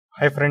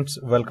Hi friends,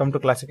 welcome to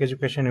Classic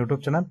Education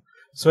YouTube channel.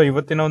 So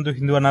ಇವತ್ತಿನ ಒಂದು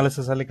Hindu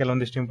analysis ಅಲ್ಲಿ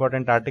ಕೆಲವೊಂದಿಷ್ಟು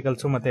ಇಂಪಾರ್ಟೆಂಟ್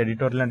ಆರ್ಟಿಕಲ್ಸ್ ಮತ್ತೆ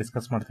ಎಡಿಟೋರಿಯಲ್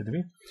ಡಿಸ್ಕಸ್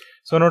ಮಾಡ್ತಿದ್ವಿ.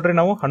 ಸೊ ನೋಡ್ರಿ,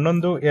 ನಾವು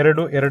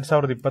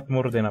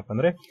 11/2/2023 ಏನಪ್ಪ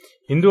ಅಂದ್ರೆ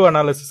ಹಿಂದೂ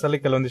ಅನಾಲಿಸಿಸ್ ಅಲ್ಲಿ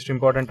ಕೆಲವೊಂದಿಷ್ಟು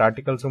ಇಂಪಾರ್ಟೆಂಟ್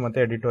ಆರ್ಟಿಕಲ್ಸ್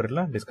ಮತ್ತೆ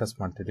ಎಡಿಟೋರಿಯಲ್ ಡಿಸ್ಕಸ್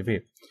ಮಾಡ್ತಿದ್ವಿ.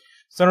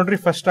 ಸೊ ನೋಡ್ರಿ,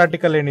 ಫಸ್ಟ್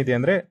ಆರ್ಟಿಕಲ್ ಏನಿದೆ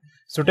ಅಂದ್ರೆ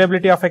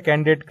suitability of A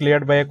candidate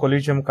cleared by A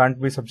collegium can't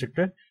be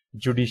subject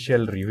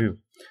judicial review.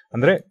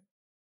 ಅಂದ್ರೆ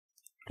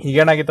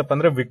ಈಗೇನಾಗಿತ್ತಪ್ಪ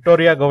ಅಂದ್ರೆ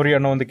ವಿಕ್ಟೋರಿಯಾ ಗೌರಿ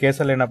ಅನ್ನೋ ಒಂದು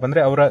ಕೇಸಲ್ಲಿ ಏನಪ್ಪ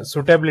ಅಂದ್ರೆ ಅವರ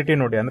ಸುಟೇಬಿಲಿಟಿ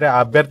ನೋಡಿ, ಅಂದ್ರೆ ಆ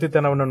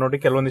ಅಭ್ಯರ್ಥಿತನವನ್ನು ನೋಡಿ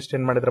ಕೆಲವೊಂದಿಷ್ಟು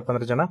ಏನ್ ಮಾಡಿದ್ರಪ್ಪ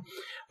ಅಂದ್ರೆ ಜನ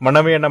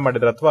ಮನವಿಯನ್ನ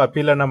ಮಾಡಿದ್ರು ಅಥವಾ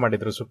ಅಪೀಲ್ ಅನ್ನ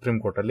ಮಾಡಿದ್ರು ಸುಪ್ರೀಂ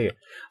ಕೋರ್ಟ್ ಅಲ್ಲಿ.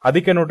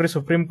 ಅದಕ್ಕೆ ನೋಡ್ರಿ,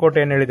 ಸುಪ್ರೀಂ ಕೋರ್ಟ್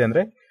ಏನ್ ಹೇಳಿದೆ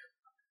ಅಂದ್ರೆ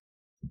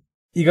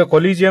ಈಗ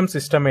ಕೊಲಿಜಿಯಂ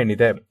ಸಿಸ್ಟಮ್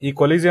ಏನಿದೆ, ಈ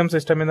ಕೊಲಿಜಿಯಂ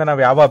ಸಿಸ್ಟಮ್ ಇಂದ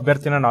ನಾವು ಯಾವ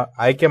ಅಭ್ಯರ್ಥಿನ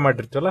ಆಯ್ಕೆ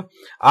ಮಾಡಿರ್ತೀವಲ್ಲ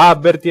ಆ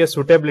ಅಭ್ಯರ್ಥಿಯ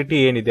ಸುಟೇಬಿಲಿಟಿ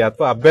ಏನಿದೆ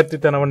ಅಥವಾ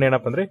ಅಭ್ಯರ್ಥಿತನವನ್ನು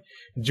ಏನಪ್ಪ ಅಂದ್ರೆ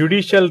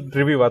ಜುಡಿಷಿಯಲ್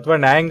ರಿವ್ಯೂ ಅಥವಾ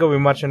ನ್ಯಾಯಾಂಗ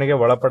ವಿಮರ್ಶನೆಗೆ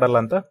ಒಳಪಡಲ್ಲ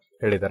ಅಂತ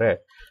ಹೇಳಿದ್ದಾರೆ.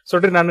 ಸೊ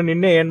ನೋಡ್ರಿ, ನಾನು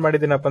ನಿನ್ನೆ ಏನ್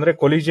ಮಾಡಿದ್ದೀನಪ್ಪ ಅಂದ್ರೆ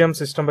ಕೊಲಿಜಿಯಂ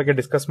ಸಿಸ್ಟಮ್ ಬಗ್ಗೆ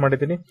ಡಿಸ್ಕಸ್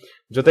ಮಾಡಿದ್ದೀನಿ.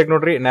 ಜೊತೆಗೆ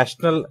ನೋಡ್ರಿ,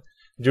 ನ್ಯಾಷನಲ್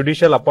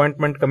ಜುಡಿಷಿಯಲ್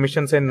ಅಪಾಯಿಂಟ್ಮೆಂಟ್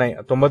ಕಮಿಷನ್ಸ್ ಏನ್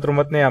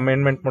 99ನೇ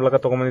ಅಮೆಂಡ್ಮೆಂಟ್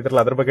ಮೂಲಕ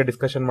ತಗೊಂಡ್ಬಂದಿದ್ರಲ್ಲ ಅದ್ರ ಬಗ್ಗೆ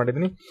ಡಿಸ್ಕಷನ್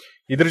ಮಾಡಿದ್ದೀನಿ.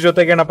 ಇದ್ರ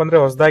ಜೊತೆಗೆ ಏನಪ್ಪ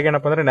ಅಂದ್ರೆ ಹೊಸದಾಗಿ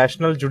ಏನಪ್ಪ ಅಂದ್ರೆ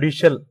ನ್ಯಾಷನಲ್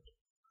ಜುಡಿಷಿಯಲ್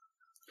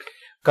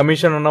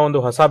ಕಮಿಷನ್ ಅನ್ನೋ ಒಂದು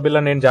ಹೊಸ ಬಿಲ್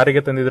ಅನ್ನ ಏನ್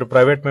ಜಾರಿಗೆ ತಂದಿದ್ರು,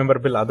 ಪ್ರೈವೇಟ್ ಮೆಂಬರ್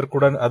ಬಿಲ್, ಅದ್ರ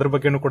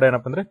ಬಗ್ಗೆನೂ ಕೂಡ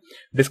ಏನಪ್ಪ ಅಂದ್ರೆ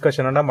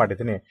ಡಿಸ್ಕಷನ್ ಅನ್ನ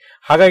ಮಾಡಿದ್ದೀನಿ.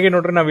 ಹಾಗಾಗಿ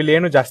ನೋಡ್ರಿ, ನಾವ್ ಇಲ್ಲಿ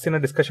ಏನು ಜಾಸ್ತಿನ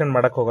ಡಿಸ್ಕಷನ್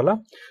ಮಾಡಕ್ ಹೋಗಲ್ಲ.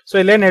 ಸೊ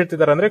ಇಲ್ಲೇನ್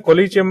ಹೇಳ್ತಿದಾರೆ ಅಂದ್ರೆ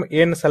ಕೊಲಿಜಿಯಂ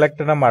ಏನ್ ಸೆಲೆಕ್ಟ್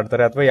ನ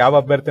ಮಾಡ್ತಾರೆ ಅಥವಾ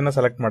ಯಾವ ಅಭ್ಯರ್ಥಿನ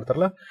ಸೆಲೆಕ್ಟ್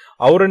ಮಾಡ್ತಾರಲ್ಲ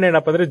ಅವ್ರನ್ನ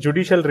ಏನಪ್ಪ ಅಂದ್ರೆ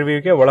ಜುಡಿಷಿಯಲ್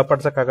ರಿವ್ಯೂಗೆ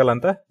ಒಳಪಡಿಸಕ್ಕಾಗಲ್ಲ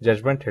ಅಂತ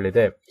ಜಜ್ಮೆಂಟ್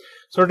ಹೇಳಿದೆ.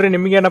 ಸೊ ನೋಡ್ರಿ,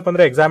 ನಿಮ್ಗೆ ಏನಪ್ಪ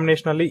ಅಂದ್ರೆ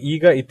ಎಕ್ಸಾಮಿನೇಷನ್ ಅಲ್ಲಿ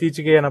ಈಗ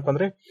ಇತ್ತೀಚೆಗೆ ಏನಪ್ಪ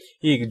ಅಂದ್ರೆ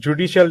ಈ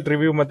ಜುಡಿಷಿಯಲ್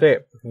ರಿವ್ಯೂ ಮತ್ತೆ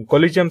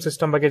ಕೊಲಿಜಿಯಂ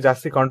ಸಿಸ್ಟಮ್ ಬಗ್ಗೆ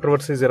ಜಾಸ್ತಿ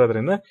ಕಾಂಟ್ರವರ್ಸೀಸ್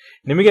ಇರೋದ್ರಿಂದ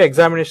ನಿಮಗೆ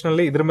ಎಕ್ಸಾಮಿನೇಷನ್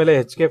ಅಲ್ಲಿ ಇದ್ರ ಮೇಲೆ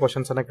ಹೆಚ್ಚಿಗೆ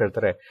ಕ್ವಶನ್ಸ್ ಅನ್ನ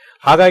ಕೇಳ್ತಾರೆ.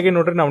 ಹಾಗಾಗಿ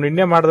ನೋಡ್ರಿ, ನಾವು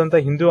ನಿನ್ನೆ ಮಾಡಿದಂತ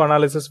ಹಿಂದೂ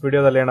ಅನಾಲಿಸಿಸ್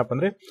ವಿಡಿಯೋದಲ್ಲಿ ಏನಪ್ಪ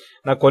ಅಂದ್ರೆ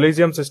ನಾ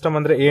ಕೊಲಿಜಿಯಂ ಸಿಸ್ಟಮ್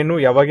ಅಂದ್ರೆ ಏನು,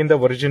 ಯಾವಾಗಿಂದ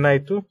ಒರಿಜಿನ್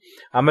ಆಯ್ತು,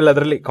 ಆಮೇಲೆ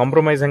ಅದರಲ್ಲಿ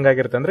ಕಾಂಪ್ರಮೈಸ್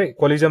ಹೆಂಗಾಗಿರುತ್ತೆ ಅಂದ್ರೆ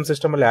ಕೊಲಿಜಿಯಂ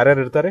ಸಿಸ್ಟಮ್ ಅಲ್ಲಿ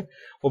ಯಾರ್ಯಾರು ಇರ್ತಾರೆ,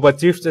 ಒಬ್ಬ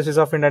ಚೀಫ್ ಜಸ್ಟಿಸ್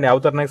ಆಫ್ ಇಂಡಿಯಾ ಯಾವ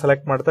ತರನಾಗಿ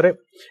ಸೆಲೆಕ್ಟ್ ಮಾಡ್ತಾರೆ,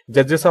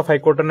 ಜಡ್ಜಸ್ ಆಫ್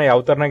ಹೈಕೋರ್ಟ್ ಅನ್ನ ಯಾವ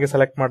ತರನಾಗಿ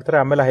ಸೆಲೆಕ್ಟ್ ಮಾಡ್ತಾರೆ,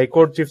 ಆಮೇಲೆ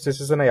ಹೈಕೋರ್ಟ್ ಚೀಫ್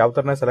ಜಸ್ಟಿಸ್ ಅನ್ನ ಯಾವ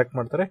ತರನಾಗಿ ಸೆಲೆಕ್ಟ್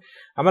ಮಾಡ್ತಾರೆ,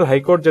 ಆಮೇಲೆ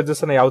ಹೈಕೋರ್ಟ್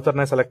ಜಡ್ಜಸ್ ಅನ್ನ ಯಾವ ತರನಾಗಿ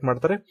ಸೆಲೆಕ್ಟ್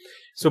ಮಾಡ್ತಾರೆ,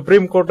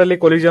 ಸುಪ್ರೀಂ ಕೋರ್ಟ್ ಅಲ್ಲಿ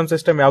ಕೊಲಿಜಿಯಂ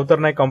ಸಿಸ್ಟಮ್ ಯಾವ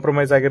ತರನಾಗಿ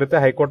ಕಾಂಪ್ರಮೈಸ್ ಆಗಿರುತ್ತೆ,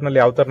 ಹೈಕೋರ್ಟ್ ನಲ್ಲಿ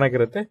ಯಾವ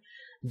ತರನಾಗಿರುತ್ತೆ,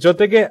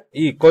 ಜೊತೆಗೆ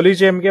ಈ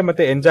ಕೊಲಿಜಿಯಂಗೆ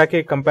ಮತ್ತೆ ಎಂಜಾಕೆ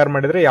ಕಂಪೇರ್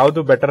ಮಾಡಿದ್ರೆ ಯಾವ್ದು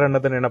ಬೆಟರ್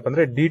ಅನ್ನೋದನ್ನ ಏನಪ್ಪ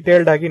ಅಂದ್ರೆ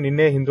ಡೀಟೇಲ್ಡ್ ಆಗಿ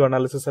ನಿನ್ನೆ ಹಿಂದೂ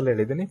ಅನಾಲಿಸಿಸ್ ಅಲ್ಲಿ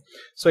ಹೇಳಿದೀನಿ.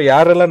 ಸೊ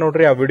ಯಾರೆಲ್ಲ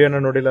ನೋಡ್ರಿ ಆ ವಿಡಿಯೋನ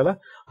ನೋಡಿಲ್ಲಲ್ಲ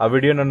ಆ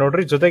ವಿಡಿಯೋನ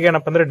ನೋಡ್ರಿ. ಜೊತೆಗೆ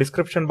ಏನಪ್ಪ ಅಂದ್ರೆ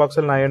ಡಿಸ್ಕ್ರಿಪ್ಷನ್ ಬಾಕ್ಸ್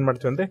ಅಲ್ಲಿ ನಾ ಏನ್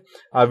ಮಾಡ್ತೀವಿ ಅಂದ್ರೆ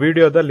ಆ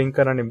ವಿಡಿಯೋದ ಲಿಂಕ್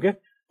ಅನ್ನ ನಿಮ್ಗೆ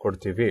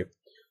ಕೊಡ್ತೀವಿ.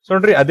 ಸೊ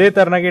ನೋಡ್ರಿ, ಅದೇ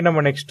ತರನಾಗಿ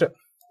ನಮ್ಮ ನೆಕ್ಸ್ಟ್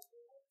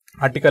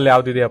ಆರ್ಟಿಕಲ್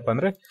ಯಾವ್ದಿದೆಯಪ್ಪ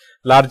ಅಂದ್ರೆ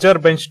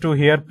larger bench to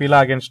here Peela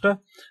against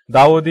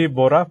Dawoodi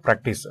Bora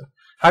practice.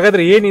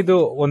 ಹಾಗಾದ್ರೆ ಏನಿದು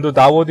ಒಂದು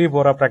ದಾವೂದಿ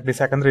ಬೋರಾ ಪ್ರಾಕ್ಟೀಸ್?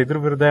 ಯಾಕಂದ್ರೆ ಇದ್ರ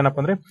ವಿರುದ್ಧ ಏನಪ್ಪ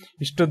ಅಂದ್ರೆ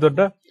ಇಷ್ಟು ದೊಡ್ಡ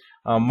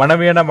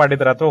ಮನವಿಯನ್ನ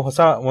ಮಾಡಿದ್ರೆ ಅಥವಾ ಹೊಸ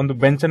ಒಂದು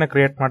ಬೆಂಚ್ ಅನ್ನ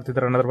ಕ್ರಿಯೇಟ್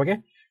ಮಾಡ್ತಿದ್ದಾರೆ ಅನ್ನೋದ್ರ ಬಗ್ಗೆ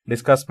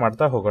ಡಿಸ್ಕಸ್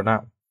ಮಾಡ್ತಾ ಹೋಗೋಣ.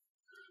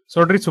 ಸೊ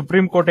ನೋಡ್ರಿ,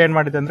 ಸುಪ್ರೀಂ ಕೋರ್ಟ್ ಏನ್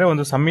ಮಾಡಿದೆ ಅಂದ್ರೆ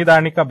ಒಂದು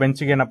ಸಂವಿಧಾನಿಕ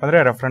ಬೆಂಚ್ಗೆ ಏನಪ್ಪ ಅಂದ್ರೆ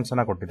ರೆಫರೆನ್ಸ್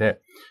ಅನ್ನ ಕೊಟ್ಟಿದೆ.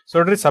 ಸೊ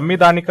ನೋಡ್ರಿ,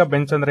 ಸಂವಿಧಾನಿಕ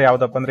ಬೆಂಚ್ ಅಂದ್ರೆ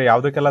ಯಾವ್ದಪ್ಪ ಅಂದ್ರೆ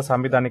ಯಾವ್ದಕ್ಕೆಲ್ಲ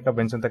ಸಂವಿಧಾನಿಕ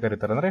ಬೆಂಚ್ ಅಂತ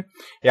ಕರೀತಾರೆ ಅಂದ್ರೆ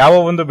ಯಾವ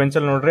ಒಂದು ಬೆಂಚ್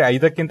ಅಲ್ಲಿ ನೋಡ್ರಿ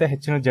 5ಕ್ಕಿಂತ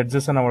ಹೆಚ್ಚಿನ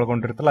ಜಡ್ಜಸ್ ಅನ್ನ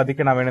ಒಳಗೊಂಡಿರ್ತಲ್ಲ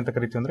ಅದಕ್ಕೆ ನಾವೇನಂತ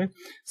ಕರಿತೀವಿ ಅಂದ್ರೆ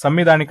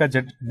ಸಂವಿಧಾನಿಕ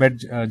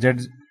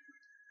ಜಡ್ಜ್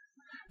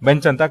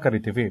ಬೆಂಚ್ ಅಂತ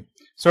ಕರಿತೀವಿ.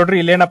 ಸೊ ನೋಡ್ರಿ,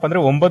 ಇಲ್ಲೇನಪ್ಪ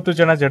ಅಂದ್ರೆ 9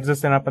 ಜನ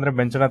ಜಡ್ಜಸ್ ಏನಪ್ಪ ಅಂದ್ರೆ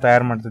ಬೆಂಚ್ ಅನ್ನ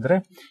ತಯಾರು ಮಾಡ್ತಿದ್ರೆ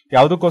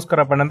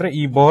ಯಾವ್ದಕ್ಕೋಸ್ಕರಪ್ಪ ಅಂದ್ರೆ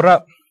ಈ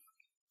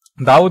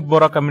ದಾವೂದ್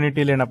ಬೋರಾ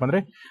ಕಮ್ಯುನಿಟಿಲಿ ಏನಪ್ಪ ಅಂದ್ರೆ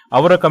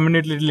ಅವರ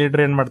ಕಮ್ಯುನಿಟಿ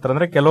ಲೀಡರ್ ಏನ್ ಮಾಡ್ತಾರೆ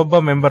ಅಂದ್ರೆ ಕೆಲವೊಬ್ಬ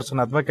ಮೆಂಬರ್ಸ್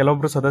ಅಥವಾ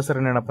ಕೆಲವೊಬ್ರು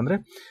ಸದಸ್ಯರನ್ನ ಏನಪ್ಪ ಅಂದ್ರೆ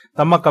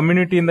ತಮ್ಮ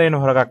ಕಮ್ಯುನಿಟಿಯಿಂದ ಏನು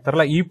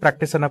ಹೊರಗಾಗ್ತಾರಲ್ಲ ಈ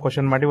ಪ್ರಾಕ್ಟೀಸ್ ಅನ್ನ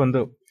ಕ್ವಶನ್ ಮಾಡಿ ಒಂದು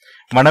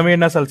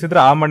ಮನವಿಯನ್ನ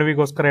ಸಲ್ಲಿಸಿದ್ರೆ ಆ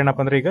ಮನವಿಗೋಸ್ಕರ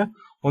ಏನಪ್ಪ ಅಂದ್ರೆ ಈಗ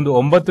ಒಂದು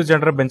 9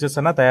 ಜನರ ಬೆಂಚಸ್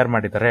ಅನ್ನ ತಯಾರು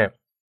ಮಾಡಿದ್ದಾರೆ.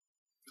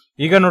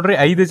 ಈಗ ನೋಡ್ರಿ,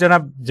 5 ಜನ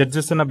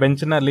ಜಡ್ಜಸ್ ನ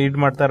ಬೆಂಚ್ ನ ಲೀಡ್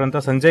ಮಾಡ್ತಾ ಇರುವಂತ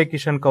ಸಂಜಯ್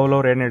ಕಿಶನ್ ಕೌಲ್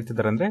ಅವ್ರು ಏನ್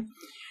ಹೇಳ್ತಿದ್ದಾರೆ ಅಂದ್ರೆ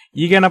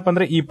ಈಗೇನಪ್ಪ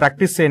ಅಂದ್ರೆ ಈ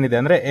ಪ್ರಾಕ್ಟೀಸ್ ಏನಿದೆ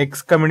ಅಂದ್ರೆ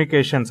ಎಕ್ಸ್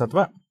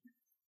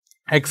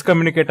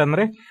ಕಮ್ಯುನಿಕೇಟ್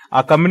ಅಂದ್ರೆ ಆ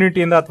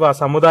ಕಮ್ಯುನಿಟಿಯಿಂದ ಅಥವಾ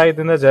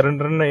ಸಮುದಾಯದಿಂದ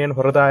ಜನರನ್ನ ಏನ್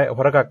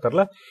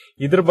ಹೊರಗಾಗ್ತಾರಲ್ಲ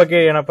ಇದ್ರ ಬಗ್ಗೆ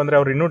ಏನಪ್ಪ ಅಂದ್ರೆ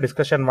ಅವ್ರು ಇನ್ನೂ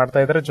ಡಿಸ್ಕಷನ್ ಮಾಡ್ತಾ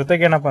ಇದಾರೆ.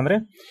 ಜೊತೆಗೆ ಏನಪ್ಪ ಅಂದ್ರೆ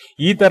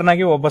ಈ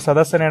ತರನಾಗಿ ಒಬ್ಬ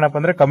ಸದಸ್ಯನ ಏನಪ್ಪ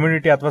ಅಂದ್ರೆ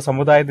ಕಮ್ಯುನಿಟಿ ಅಥವಾ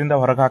ಸಮುದಾಯದಿಂದ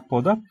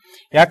ಹೊರಗಾಕ್ಬಹುದು.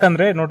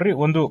 ಯಾಕಂದ್ರೆ ನೋಡ್ರಿ,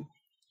 ಒಂದು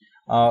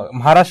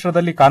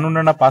ಮಹಾರಾಷ್ಟ್ರದಲ್ಲಿ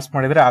ಕಾನೂನನ್ನ ಪಾಸ್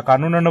ಮಾಡಿದ್ರೆ ಆ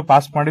ಕಾನೂನನ್ನು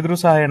ಪಾಸ್ ಮಾಡಿದ್ರು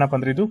ಸಹ ಏನಪ್ಪ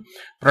ಅಂದ್ರೆ ಇದು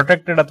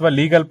ಪ್ರೊಟೆಕ್ಟೆಡ್ ಅಥವಾ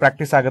ಲೀಗಲ್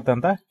ಪ್ರಾಕ್ಟೀಸ್ ಆಗುತ್ತೆ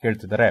ಅಂತ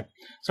ಹೇಳ್ತಿದ್ದಾರೆ.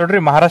 ಸೊ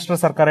ನೋಡ್ರಿ, ಮಹಾರಾಷ್ಟ್ರ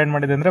ಸರ್ಕಾರ ಏನ್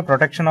ಮಾಡಿದೆ ಅಂದ್ರೆ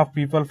protection of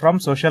people from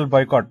social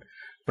boycott,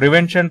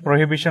 prevention,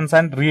 ಪ್ರೊಹಿಬಿಷನ್ಸ್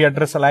and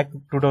ರೀಅಡ್ರೆಸಲ್ act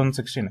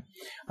 2016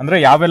 ಅಂದ್ರೆ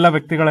ಯಾವೆಲ್ಲ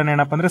ವ್ಯಕ್ತಿಗಳನ್ನ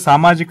ಏನಪ್ಪ ಅಂದ್ರೆ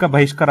ಸಾಮಾಜಿಕ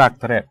ಬಹಿಷ್ಕಾರ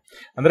ಆಗ್ತಾರೆ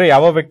ಅಂದ್ರೆ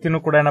ಯಾವ ವ್ಯಕ್ತಿನೂ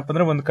ಕೂಡ ಏನಪ್ಪ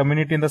ಅಂದ್ರೆ ಒಂದು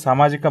ಕಮ್ಯುನಿಟಿಯಿಂದ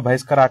ಸಾಮಾಜಿಕ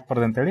ಬಹಿಷ್ಕಾರ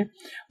ಆಗ್ಬಾರ್ದು ಅಂತ ಹೇಳಿ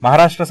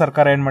ಮಹಾರಾಷ್ಟ್ರ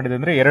ಸರ್ಕಾರ ಏನ್ ಮಾಡಿದೆ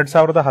ಅಂದ್ರೆ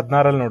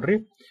 2016 ನೋಡ್ರಿ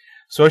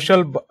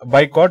ಸೋಷಿಯಲ್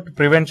ಬೈಕಾಟ್,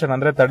 ಪ್ರಿವೆನ್ಷನ್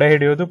ಅಂದ್ರೆ ತಡೆ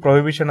ಹಿಡಿಯೋದು,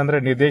 ಪ್ರೊಹಿಬಿಷನ್ ಅಂದ್ರೆ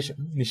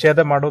ನಿಷೇಧ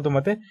ಮಾಡೋದು,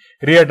 ಮತ್ತೆ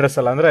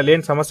ರೀಅಡ್ರೆಸಲ್ ಅಂದ್ರೆ ಅಲ್ಲಿ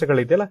ಏನ್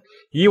ಸಮಸ್ಯೆಗಳಿದೆಯಲ್ಲ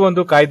ಈ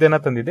ಒಂದು ಕಾಯ್ದೆನ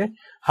ತಂದಿದೆ.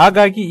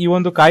 ಹಾಗಾಗಿ ಈ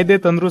ಒಂದು ಕಾಯ್ದೆ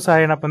ತಂದ್ರೂ ಸಹ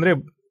ಏನಪ್ಪ ಅಂದ್ರೆ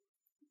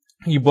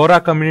ಈ ಬೋರಾ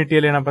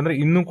ಕಮ್ಯುನಿಟಿಯಲ್ಲಿ ಏನಪ್ಪ ಅಂದ್ರೆ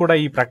ಇನ್ನೂ ಕೂಡ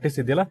ಈ ಪ್ರಾಕ್ಟೀಸ್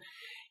ಇದೆಯಲ್ಲ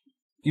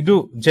ಇದು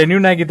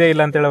ಜೆನ್ಯೂನ್ ಆಗಿದೆ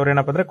ಇಲ್ಲ ಅಂತ ಹೇಳಿ ಅವ್ರು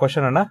ಏನಪ್ಪ ಅಂದ್ರೆ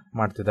ಕ್ವಶನ್ ಅನ್ನ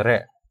ಮಾಡ್ತಿದ್ದಾರೆ.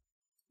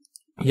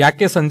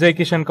 ಯಾಕೆ ಸಂಜಯ್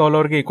ಕಿಶನ್ ಕೌಲ್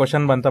ಅವ್ರಿಗೆ ಈ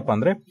ಕ್ವಶನ್ ಬಂತಪ್ಪ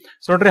ಅಂದ್ರೆ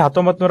ಸೊ ನೋಡ್ರಿ,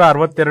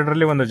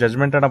 1962ರಲ್ಲಿ ಒಂದು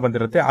ಜಜ್ಮೆಂಟ್ ಅನ್ನ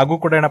ಬಂದಿರುತ್ತೆ. ಹಾಗೂ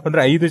ಕೂಡ ಏನಪ್ಪ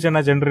ಅಂದ್ರೆ 5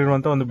 ಜನ ಜನರು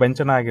ಇರುವಂತ ಒಂದು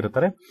ಬೆಂಚ್ ಅನ್ನ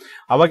ಆಗಿರ್ತಾರೆ.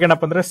 ಅವಾಗ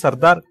ಏನಪ್ಪ ಅಂದ್ರೆ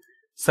Sardar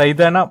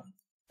ಸೈದಾನ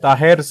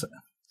ತಾಹೇರ್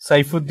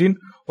Saifuddin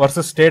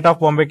versus state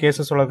of Bombay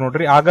cases ಒಳಗೆ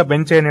ನೋಡ್ರಿ ಆಗ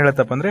ಬೆಂಚ್ ಏನ್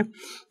ಹೇಳತ್ತಪ್ಪ ಅಂದ್ರೆ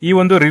ಈ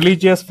ಒಂದು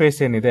ರಿಲಿಜಿಯಸ್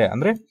ಫೇಸ್ ಏನಿದೆ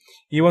ಅಂದ್ರೆ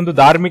ಈ ಒಂದು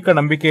ಧಾರ್ಮಿಕ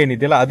ನಂಬಿಕೆ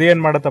ಏನಿದೆಯಲ್ಲ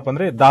ಅದೇನ್ ಮಾಡತ್ತಪ್ಪ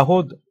ಅಂದ್ರೆ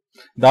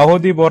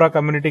ದಾವೂದಿ ಬೋರಾ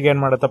ಕಮ್ಯುನಿಟಿಗೆ ಏನ್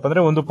ಮಾಡತ್ತಪ್ಪ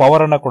ಅಂದ್ರೆ ಒಂದು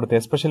ಪವರ್ ಅನ್ನ ಕೊಡುತ್ತೆ.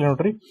 ಎಸ್ಪೆಷಲಿ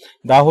ನೋಡ್ರಿ,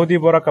 ದಾವೂದಿ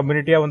ಬೋರಾ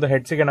ಕಮ್ಯುನಿಟಿಯ ಒಂದು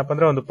ಹೆಡ್ಸ್ ಏನಪ್ಪ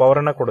ಅಂದ್ರೆ ಒಂದು ಪವರ್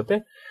ಅನ್ನ ಕೊಡುತ್ತೆ.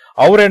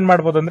 ಅವ್ರ ಏನ್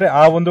ಮಾಡ್ಬೋದು ಅಂದ್ರೆ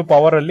ಆ ಒಂದು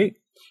ಪವರ್ ಅಲ್ಲಿ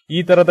ಈ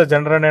ತರದ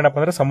ಜನರನ್ನ ಏನಪ್ಪಾ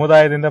ಅಂದ್ರೆ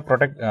ಸಮುದಾಯದಿಂದ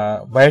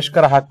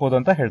ಬಹಿಷ್ಕಾರ ಹಾಕಬಹುದು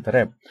ಅಂತ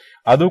ಹೇಳ್ತಾರೆ.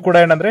 ಅದು ಕೂಡ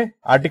ಏನಂದ್ರೆ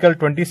ಆರ್ಟಿಕಲ್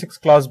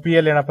 26 ಕ್ಲಾಸ್ ಬಿ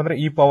ಅಲ್ಲಿ ಏನಪ್ಪಾ ಅಂದ್ರೆ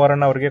ಈ ಪವರ್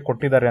ಅನ್ನ ಅವರಿಗೆ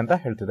ಕೊಟ್ಟಿದ್ದಾರೆ ಅಂತ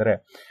ಹೇಳ್ತಿದ್ದಾರೆ.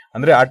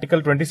 ಅಂದ್ರೆ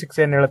ಆರ್ಟಿಕಲ್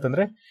 26 ಏನ್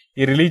ಹೇಳುತ್ತಂದ್ರೆ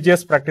ಈ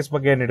ರಿಲಿಜಿಯಸ್ ಪ್ರಾಕ್ಟೀಸ್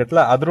ಬಗ್ಗೆ ಏನ್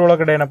ಇರುತ್ತಲ್ಲ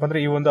ಅದ್ರೊಳಗಡೆ ಏನಪ್ಪಾ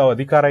ಅಂದ್ರೆ ಈ ಒಂದು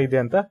ಅಧಿಕಾರ ಇದೆ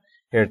ಅಂತ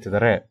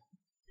ಹೇಳ್ತಿದ್ದಾರೆ.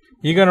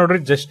 ಈಗ ನೋಡ್ರಿ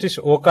ಜಸ್ಟಿಸ್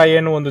ಓಕಾ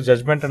ಏನು ಒಂದು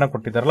ಜಜ್ಮೆಂಟ್ ಅನ್ನ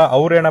ಕೊಟ್ಟಿದಾರಲ್ಲ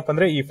ಅವ್ರು ಏನಪ್ಪಾ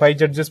ಅಂದ್ರೆ ಈ 5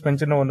 ಜಡ್ಜಸ್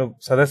ಬೆಂಚ್ ನ ಒಂದು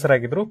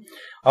ಸದಸ್ಯರಾಗಿದ್ರು.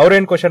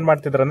 ಅವ್ರೇನ್ ಕ್ವಶನ್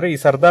ಮಾಡ್ತಿದ್ರು ಅಂದ್ರೆ ಈ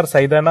ಸರ್ದಾರ್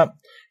ಸೈದಾನ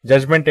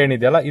ಜಜ್ಮೆಂಟ್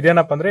ಏನಿದೆಯಲ್ಲ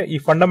ಇದೇನಪ್ಪ ಅಂದ್ರೆ ಈ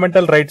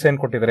ಫಂಡಮೆಂಟಲ್ ರೈಟ್ಸ್ ಏನ್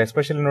ಕೊಟ್ಟಿದ್ದಾರೆ,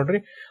 ಎಸ್ಪೆಷಲಿ ನೋಡ್ರಿ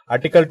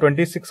ಆರ್ಟಿಕಲ್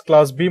 26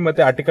 ಕ್ಲಾಸ್ ಬಿ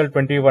ಮತ್ತೆ ಆರ್ಟಿಕಲ್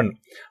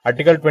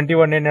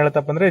 21 ಏನ್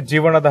ಹೇಳತ್ತಪ್ಪ ಅಂದ್ರೆ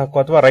ಜೀವನದ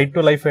ಹಕ್ಕು ಅಥವಾ ರೈಟ್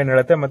ಟು ಲೈಫ್ ಏನ್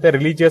ಹೇಳುತ್ತೆ, ಮತ್ತೆ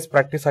ರಿಲಿಜಿಯಸ್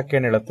ಪ್ರಾಕ್ಟೀಸ್ ಹಕ್ಕು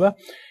ಏನ್ ಹೇಳುತ್ತಲ್ಲ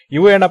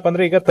ಇವು ಏನಪ್ಪಾ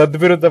ಅಂದ್ರೆ ಈಗ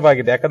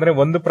ತದ್ವಿರುದ್ಧವಾಗಿದೆ. ಯಾಕಂದ್ರೆ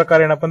ಒಂದು ಪ್ರಕಾರ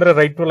ಏನಪ್ಪಾ ಅಂದ್ರೆ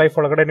ರೈಟ್ ಟು ಲೈಫ್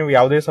ಒಳಗಡೆ ನೀವು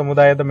ಯಾವುದೇ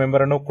ಸಮುದಾಯದ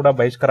ಮೆಂಬರ್ ಅನ್ನು ಕೂಡ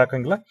ಬಹಿಷ್ಕಾರ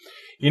ಹಾಕಂಗಿಲ್ಲ.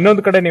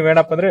 ಇನ್ನೊಂದು ಕಡೆ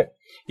ನೀವೇನಪ್ಪ ಅಂದ್ರೆ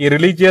ಈ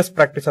ರಿಲಿಜಿಯಸ್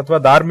ಪ್ರಾಕ್ಟೀಸ್ ಅಥವಾ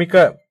ಧಾರ್ಮಿಕ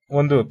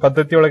ಒಂದು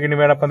ಪದ್ಧತಿಯೊಳಗೆ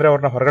ನೀವೇನಪ್ಪ ಅಂದ್ರೆ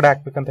ಅವ್ರನ್ನ ಹೊರಗಡೆ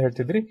ಹಾಕ್ಬೇಕಂತ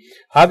ಹೇಳ್ತಿದ್ರಿ.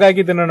 ಹಾಗಾಗಿ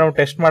ಇದನ್ನ ನಾವು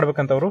ಟೆಸ್ಟ್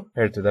ಮಾಡ್ಬೇಕಂತ ಅವರು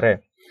ಹೇಳ್ತಿದ್ದಾರೆ.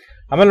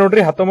 ಆಮೇಲೆ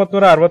ನೋಡ್ರಿ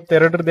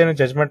 1962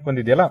 ಜಜ್ಮೆಂಟ್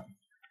ಬಂದಿದೆಯಲ್ಲ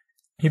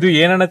ಇದು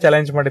ಏನನ್ನ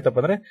ಚಾಲೆಂಜ್ ಮಾಡಿತ್ತಪ್ಪ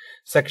ಅಂದ್ರೆ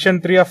section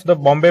 3 of the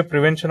Bombay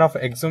prevention of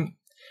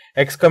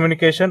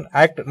ಎಕ್ಸ್ಕಮ್ಯುನಿಕೇಶನ್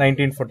act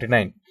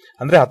 1949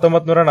 ಅಂದ್ರೆ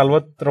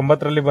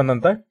 1949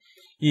 ಬಂದಂತ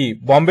ಈ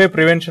ಬಾಂಬೆ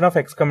ಪ್ರಿವೆನ್ಷನ್ ಆಫ್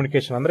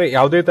ಎಕ್ಸ್ಕಮ್ಯುನಿಕೇಶನ್ ಅಂದ್ರೆ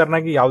ಯಾವುದೇ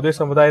ತರನಾಗಿ ಯಾವುದೇ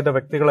ಸಮುದಾಯದ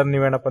ವ್ಯಕ್ತಿಗಳನ್ನ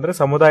ನೀವೇನಪ್ಪ ಅಂದ್ರೆ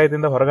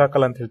ಸಮುದಾಯದಿಂದ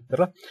ಹೊರಗಾಕಲ್ಲ ಅಂತ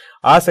ಹೇಳ್ತಿರಲ್ಲ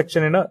ಆ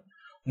ಸೆಕ್ಷನ್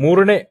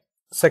 3ನೇ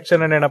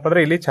ಸೆಕ್ಷನ್ ಏನಪ್ಪಾ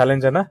ಅಂದ್ರೆ ಇಲ್ಲಿ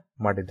ಚಾಲೆಂಜ್ ಅನ್ನ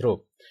ಮಾಡಿದ್ರು.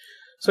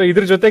 ಸೊ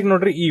ಇದ್ರ ಜೊತೆಗೆ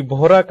ನೋಡ್ರಿ ಈ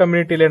ಬೋಹರಾ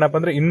ಕಮ್ಯುನಿಟಿಲಿ ಏನಪ್ಪಾ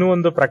ಅಂದ್ರೆ ಇನ್ನೂ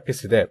ಒಂದು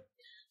ಪ್ರಾಕ್ಟೀಸ್ ಇದೆ.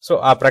 ಸೊ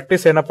ಆ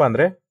ಪ್ರಾಕ್ಟೀಸ್ ಏನಪ್ಪಾ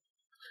ಅಂದ್ರೆ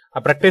ಆ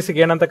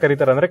ಪ್ರಾಕ್ಟೀಸ್ಗೆ ಏನಂತ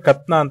ಕರೀತಾರೆ ಅಂದ್ರೆ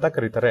ಕತ್ನಾ ಅಂತ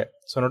ಕರೀತಾರೆ.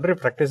 ಸೊ ನೋಡ್ರಿ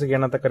ಪ್ರಾಕ್ಟೀಸ್ಗೆ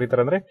ಏನಂತ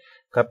ಕರೀತಾರೆ ಅಂದ್ರೆ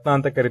ಕತ್ನಾ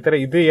ಅಂತ ಕರೀತಾರೆ.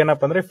 ಇದು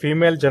ಏನಪ್ಪಾ ಅಂದ್ರೆ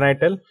ಫಿಮೇಲ್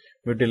ಜೆನೈಟಲ್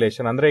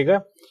ಮ್ಯೂಟಿಲೇಷನ್ ಅಂದ್ರೆ ಈಗ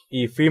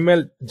ಈ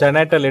ಫಿಮೇಲ್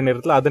ಜೆನೈಟಲ್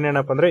ಏನಿರುತ್ತಲ್ಲ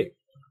ಅದನ್ನೇನಪ್ಪ ಅಂದ್ರೆ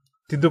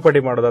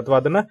ತಿದ್ದುಪಡಿ ಮಾಡೋದು ಅಥವಾ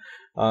ಅದನ್ನ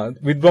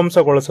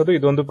ವಿಧ್ವಂಸಗೊಳಿಸೋದು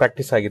ಇದೊಂದು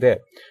ಪ್ರಾಕ್ಟೀಸ್ ಆಗಿದೆ.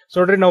 ಸೊ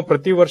ನೋಡ್ರಿ ನಾವು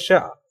ಪ್ರತಿ ವರ್ಷ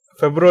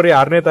ಫೆಬ್ರವರಿ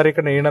 6ನೇ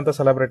ತಾರೀಕನ್ನ ಏನಂತ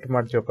ಸೆಲೆಬ್ರೇಟ್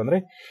ಮಾಡ್ತೀವಪ್ಪ ಅಂದ್ರೆ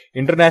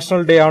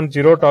international day on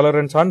zero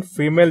tolerance on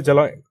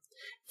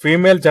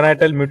female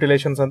genital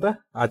ಮ್ಯೂಟಿಲೇಷನ್ಸ್ ಅಂತ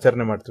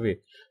ಆಚರಣೆ ಮಾಡ್ತೀವಿ.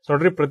 ಸೊ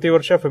ನೋಡ್ರಿ ಪ್ರತಿ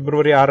ವರ್ಷ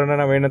ಫೆಬ್ರವರಿ 6ನ್ನ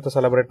ನಾವ್ ಏನಂತ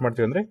ಸೆಲೆಬ್ರೇಟ್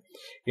ಮಾಡ್ತೀವಿ ಅಂದ್ರೆ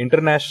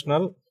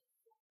international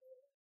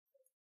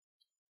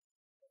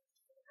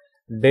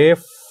day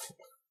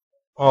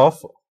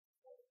of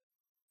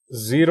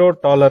zero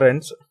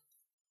tolerance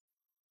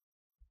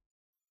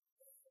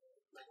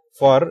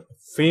for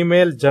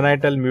female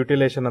genital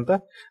mutilation ಅಂತ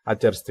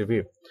ಆಚರಿಸ್ತೀವಿ.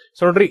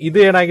 ಸೊ ನೋಡ್ರಿ ಇದು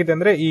ಏನಾಗಿದೆ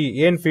ಅಂದ್ರೆ ಈ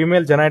ಏನ್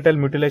ಫಿಮೇಲ್ ಜೆನೈಟಲ್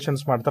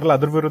ಮ್ಯೂಟಿಲೇಷನ್ಸ್ ಮಾಡ್ತಾರಲ್ಲ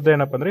ಅದ್ರ ವಿರುದ್ಧ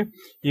ಏನಪ್ಪಾ ಅಂದ್ರೆ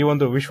ಈ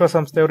ಒಂದು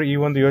ವಿಶ್ವಸಂಸ್ಥೆಯವರು ಈ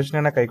ಒಂದು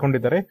ಯೋಜನೆಯನ್ನ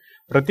ಕೈಗೊಂಡಿದ್ದಾರೆ.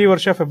 ಪ್ರತಿ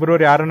ವರ್ಷ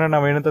ಫೆಬ್ರವರಿ 6ನ್ನ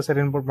ನಾವ್ ಏನಂತ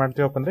ಸೆಲೆಬ್ರೇಟ್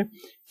ಮಾಡ್ತೀವಪ್ಪ ಅಂದ್ರೆ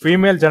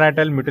ಫಿಮೇಲ್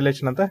ಜೆನೈಟಲ್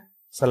ಮ್ಯೂಟಿಲೇಷನ್ ಅಂತ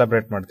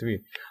ಸೆಲೆಬ್ರೇಟ್ ಮಾಡ್ತೀವಿ.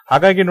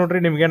 ಹಾಗಾಗಿ ನೋಡ್ರಿ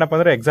ನಿಮ್ಗೆ ಏನಪ್ಪಾ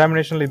ಅಂದ್ರೆ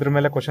ಎಕ್ಸಾಮಿನೇಷನ್ ಇದ್ರ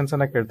ಮೇಲೆ ಕ್ವಶನ್ಸ್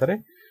ಅನ್ನ ಕೇಳ್ತಾರೆ.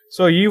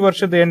 ಸೊ ಈ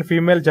ವರ್ಷದ ಏನ್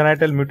ಫಿಮೇಲ್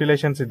ಜೆನೈಟಲ್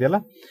ಮ್ಯೂಟಿಲೇಷನ್ಸ್ ಇದೆಯಲ್ಲ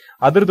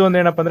ಅದ್ರದ್ದು ಒಂದ್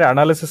ಏನಪ್ಪಾ ಅಂದ್ರೆ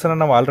ಅನಾಲಿಸಿಸ್ ಅನ್ನ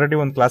ನಾವು ಆಲ್ರೆಡಿ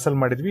ಒಂದು ಕ್ಲಾಸ್ ಅಲ್ಲಿ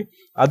ಮಾಡಿದ್ವಿ.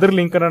 ಅದ್ರ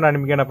ಲಿಂಕ್ ಅನ್ನ ನಾನು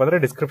ನಿಮ್ಗೆ ಏನಪ್ಪಾ ಅಂದ್ರೆ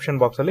ಡಿಸ್ಕ್ರಿಪ್ಷನ್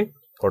ಬಾಕ್ಸ್ ಅಲ್ಲಿ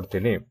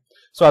ಕೊಡ್ತೀನಿ.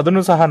 ಸೊ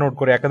ಅದನ್ನು ಸಹ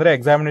ನೋಡ್ಕೊರಿ, ಯಾಕಂದ್ರೆ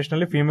ಎಕ್ಸಾಮಿನೇಷನ್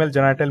ಅಲ್ಲಿ ಫಿಮೇಲ್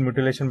ಜೆನೈಟಲ್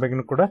ಮ್ಯೂಟಿಲೇಷನ್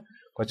ಬಗ್ಗೆ ಕೂಡ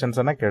ಕ್ವಶನ್ಸ್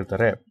ಅನ್ನ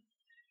ಕೇಳ್ತಾರೆ.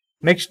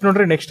 ನೆಕ್ಸ್ಟ್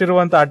ನೋಡ್ರಿ ನೆಕ್ಸ್ಟ್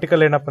ಇರುವಂತ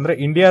ಆರ್ಟಿಕಲ್ ಏನಪ್ಪಾ ಅಂದ್ರೆ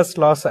India's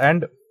loss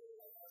and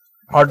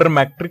order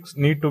matrix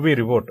need to B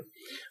ರಿವೋಟ್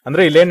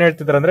ಅಂದ್ರೆ ಇಲ್ಲೇನ್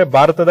ಹೇಳ್ತಿದ್ದಾರೆ ಅಂದ್ರೆ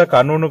ಭಾರತದ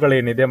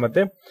ಕಾನೂನುಗಳೇನಿದೆ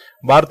ಮತ್ತೆ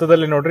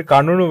ಭಾರತದಲ್ಲಿ ನೋಡ್ರಿ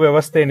ಕಾನೂನು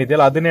ವ್ಯವಸ್ಥೆ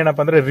ಏನಿದೆಯಲ್ಲ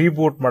ಅದನ್ನೇನಪ್ಪ ಅಂದ್ರೆ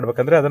ರೀಬೂಟ್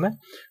ಮಾಡ್ಬೇಕಂದ್ರೆ ಅದನ್ನ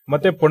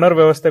ಮತ್ತೆ ಪುನರ್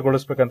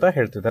ವ್ಯವಸ್ಥೆಗೊಳಿಸ್ಬೇಕಂತ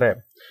ಹೇಳ್ತಿದ್ದಾರೆ.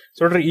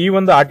 ಸೊ ನೋಡ್ರಿ ಈ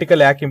ಒಂದು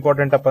ಆರ್ಟಿಕಲ್ ಯಾಕೆ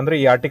ಇಂಪಾರ್ಟೆಂಟ್ ಅಪ್ಪ ಅಂದ್ರೆ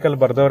ಈ ಆರ್ಟಿಕಲ್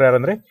ಬರ್ದವ್ರು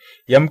ಯಾರಂದ್ರೆ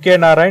MK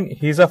Narayan,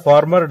 he's a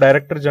farmer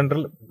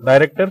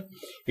director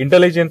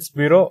intelligence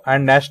bureau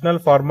and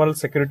national formal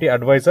security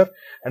adviser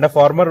and a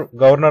farmer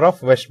governor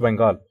of West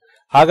Bengal.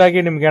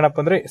 ಹಾಗಾಗಿ ನಿಮ್ಗೆ ಏನಪ್ಪ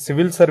ಅಂದ್ರೆ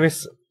ಸಿವಿಲ್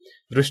ಸರ್ವಿಸ್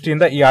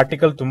ದೃಷ್ಟಿಯಿಂದ ಈ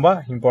ಆರ್ಟಿಕಲ್ ತುಂಬಾ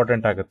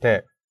ಇಂಪಾರ್ಟೆಂಟ್ ಆಗುತ್ತೆ.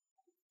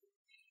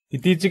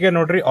 ಇತ್ತೀಚೆಗೆ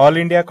ನೋಡ್ರಿ all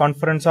India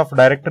conference of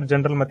director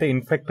general ಮತ್ತೆ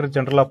ಇನ್ಸ್ಪೆಕ್ಟರ್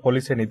ಜನರಲ್ ಆಫ್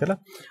ಪೊಲೀಸ್ ಏನಿದೆಯಲ್ಲ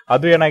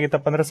ಅದು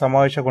ಏನಾಗಿತ್ತಪ್ಪ ಅಂದ್ರೆ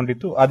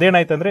ಸಮಾವೇಶಗೊಂಡಿತ್ತು.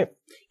 ಅದೇನಾಯ್ತಂದ್ರೆ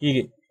ಈ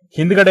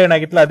ಹಿಂದ್ಗಡೆ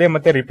ಏನಾಗಿತ್ತಲ್ಲ ಅದೇ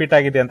ಮತ್ತೆ ರಿಪೀಟ್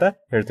ಆಗಿದೆ ಅಂತ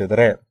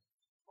ಹೇಳ್ತಿದ್ದಾರೆ.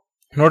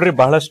 ನೋಡ್ರಿ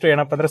ಬಹಳಷ್ಟು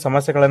ಏನಪ್ಪಾ ಅಂದ್ರೆ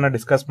ಸಮಸ್ಯೆಗಳನ್ನ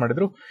ಡಿಸ್ಕಸ್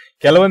ಮಾಡಿದ್ರು.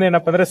 ಕೆಲವೊಂದು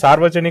ಏನಪ್ಪಾ ಅಂದ್ರೆ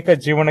ಸಾರ್ವಜನಿಕ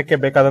ಜೀವನಕ್ಕೆ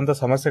ಬೇಕಾದಂತ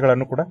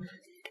ಸಮಸ್ಯೆಗಳನ್ನು ಕೂಡ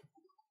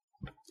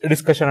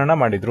ಡಿಸ್ಕಷನ್ ಅನ್ನ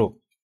ಮಾಡಿದ್ರು.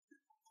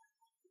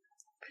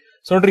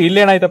 ಸೊ ನೋಡ್ರಿ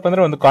ಇಲ್ಲೇನಾಯ್ತಪ್ಪ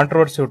ಅಂದ್ರೆ ಒಂದು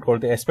ಕಾಂಟ್ರವರ್ಸಿ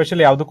ಉಟ್ಕೊಳ್ತೀವಿ,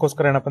 ಎಸ್ಪೆಷಲಿ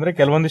ಯಾವ್ದಕ್ಕೋಸ್ಕರ ಏನಪ್ಪ ಅಂದ್ರೆ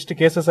ಕೆಲವೊಂದಿಷ್ಟು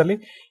ಕೇಸಸ್ ಅಲ್ಲಿ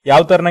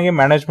ಯಾವ ತರನಾಗಿ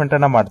ಮ್ಯಾನೇಜ್ಮೆಂಟ್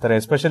ಅನ್ನ ಮಾಡ್ತಾರೆ.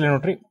 ಎಸ್ಪೆಷಲಿ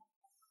ನೋಡ್ರಿ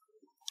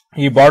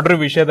ಈ ಬಾರ್ಡರ್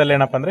ವಿಷಯದಲ್ಲಿ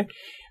ಏನಪ್ಪಾ ಅಂದ್ರೆ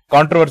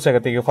ಕಾಂಟ್ರವರ್ಸಿ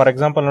ಆಗುತ್ತೆ. ಈಗ ಫಾರ್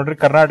ಎಕ್ಸಾಂಪಲ್ ನೋಡ್ರಿ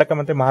ಕರ್ನಾಟಕ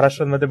ಮತ್ತೆ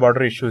ಮಹಾರಾಷ್ಟ್ರದ ಮಧ್ಯೆ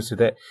ಬಾರ್ಡರ್ ಇಶ್ಯೂಸ್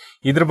ಇದೆ.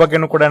 ಇದ್ರ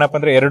ಬಗ್ಗೆನೂ ಕೂಡ ಏನಪ್ಪಾ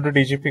ಅಂದ್ರೆ 2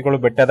 DGPಗಳು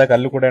ಭೇಟಿಯಾದಾಗ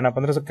ಅಲ್ಲೂ ಕೂಡ ಏನಪ್ಪಾ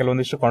ಅಂದ್ರೆ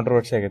ಕೆಲವೊಂದಿಷ್ಟು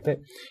ಕಾಂಟ್ರವರ್ಸಿ ಆಗುತ್ತೆ.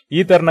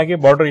 ಈ ತರನಾಗಿ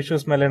ಬಾರ್ಡರ್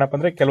ಇಶ್ಯೂಸ್ ಮೇಲೆ ಏನಪ್ಪಾ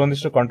ಅಂದ್ರೆ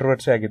ಕೆಲವೊಂದಿಷ್ಟು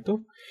ಕಾಂಟ್ರವರ್ಸಿ ಆಗಿತ್ತು.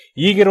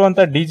 ಈಗಿರುವಂತ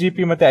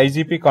DGP ಮತ್ತೆ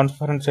IGP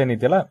ಕಾನ್ಫರೆನ್ಸ್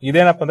ಏನಿದೆಯಲ್ಲ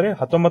ಇದೇನಪ್ಪ ಅಂದ್ರೆ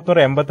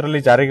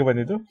 1980ರಲ್ಲಿ ಜಾರಿಗೆ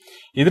ಬಂದಿದ್ದು.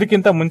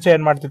 ಇದಕ್ಕಿಂತ ಮುಂಚೆ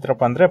ಏನ್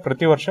ಮಾಡ್ತಿದ್ರಪ್ಪ ಅಂದ್ರೆ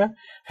ಪ್ರತಿ ವರ್ಷ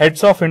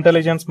ಹೆಡ್ಸ್ ಆಫ್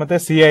ಇಂಟೆಲಿಜೆನ್ಸ್ ಮತ್ತೆ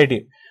CID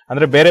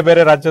ಅಂದ್ರೆ ಬೇರೆ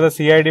ಬೇರೆ ರಾಜ್ಯದ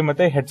CID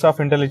ಮತ್ತೆ ಹೆಡ್ಸ್ ಆಫ್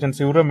ಇಂಟೆಲಿಜೆನ್ಸ್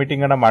ಇವರ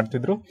ಮೀಟಿಂಗ್ ಅನ್ನ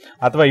ಮಾಡ್ತಿದ್ರು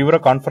ಅಥವಾ ಇವರ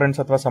ಕಾನ್ಫರೆನ್ಸ್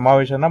ಅಥವಾ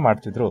ಸಮಾವೇಶನ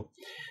ಮಾಡ್ತಿದ್ರು.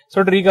 ಸೊ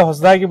ನೋಡ್ರಿ ಈಗ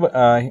ಹೊಸದಾಗಿ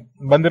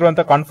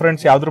ಬಂದಿರುವಂತ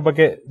ಕಾನ್ಫರೆನ್ಸ್ ಯಾವ್ದ್ರ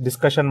ಬಗ್ಗೆ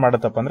ಡಿಸ್ಕಷನ್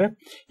ಮಾಡತ್ತಪ್ಪ ಅಂದ್ರೆ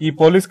ಈ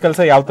ಪೊಲೀಸ್ ಕೆಲಸ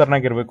ಯಾವ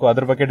ತರನಾಗಿರ್ಬೇಕು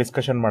ಅದ್ರ ಬಗ್ಗೆ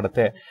ಡಿಸ್ಕಷನ್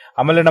ಮಾಡುತ್ತೆ.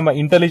 ಆಮೇಲೆ ನಮ್ಮ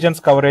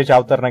ಇಂಟೆಲಿಜೆನ್ಸ್ ಕವರೇಜ್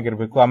ಯಾವ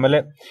ತರನಾಗಿರ್ಬೇಕು, ಆಮೇಲೆ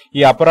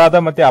ಈ ಅಪರಾಧ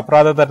ಮತ್ತೆ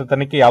ಅಪರಾಧದ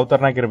ತನಿಖೆ ಯಾವ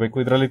ತರನಾಗಿರ್ಬೇಕು,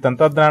 ಇದರಲ್ಲಿ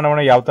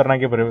ತಂತ್ರಜ್ಞಾನವನ್ನ ಯಾವ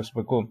ತರನಾಗಿ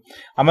ಬರೆಸಬೇಕು.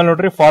 ಆಮೇಲೆ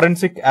ನೋಡ್ರಿ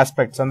ಫಾರೆನ್ಸಿಕ್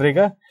ಆಸ್ಪೆಕ್ಟ್ಸ್ ಅಂದ್ರೆ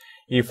ಈಗ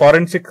ಈ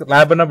ಫಾರೆನ್ಸಿಕ್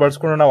ಲ್ಯಾಬ್ ಅನ್ನ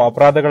ಬಳಸ್ಕೊಂಡು ನಾವು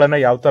ಅಪರಾಧಗಳನ್ನ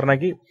ಯಾವ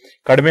ತರನಾಗಿ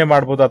ಕಡಿಮೆ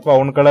ಮಾಡಬಹುದು ಅಥವಾ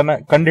ಅವನ್ಗಳನ್ನ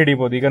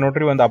ಕಂಡುಹಿಡಿಬಹುದು. ಈಗ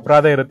ನೋಡ್ರಿ ಒಂದು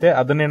ಅಪರಾಧ ಇರುತ್ತೆ,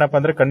 ಅದನ್ನೇನಪ್ಪ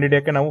ಅಂದ್ರೆ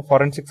ಕಂಡುಹಿಡಿಯಕ್ಕೆ ನಾವು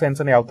ಫಾರೆನ್ಸಿಕ್ ಸೈನ್ಸ್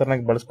ಅನ್ನ ಯಾವ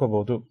ತರನಾಗಿ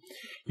ಬಳಸ್ಕೋಬಹುದು.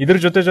 ಇದ್ರ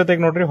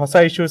ಜೊತೆಗೆ ನೋಡ್ರಿ ಹೊಸ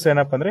ಇಶ್ಯೂಸ್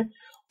ಏನಪ್ಪ ಅಂದ್ರೆ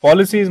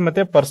ಪಾಲಿಸೀಸ್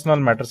ಮತ್ತೆ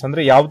ಪರ್ಸನಲ್ ಮ್ಯಾಟರ್ಸ್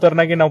ಅಂದ್ರೆ ಯಾವ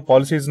ತರನಾಗಿ ನಾವು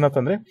ಪಾಲಿಸೀಸ್ ನ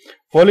ತಂದ್ರೆ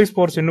ಪೊಲೀಸ್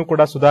ಫೋರ್ಸ್ ಇನ್ನೂ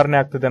ಕೂಡ ಸುಧಾರಣೆ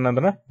ಆಗ್ತಿದೆ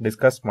ಅನ್ನೋದನ್ನ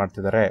ಡಿಸ್ಕಸ್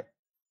ಮಾಡ್ತಿದ್ದಾರೆ.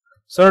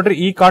 ಸೊ ನೋಡ್ರಿ,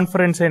 ಈ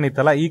ಕಾನ್ಫರೆನ್ಸ್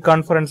ಏನಿತ್ತಲ್ಲ, ಈ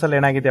ಕಾನ್ಫರೆನ್ಸ್ ಅಲ್ಲಿ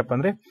ಏನಾಗಿದೆಯಪ್ಪ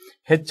ಅಂದ್ರೆ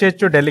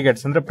ಹೆಚ್ಚೆಚ್ಚು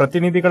ಡೆಲಿಗೇಟ್ಸ್ ಅಂದ್ರೆ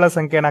ಪ್ರತಿನಿಧಿಗಳ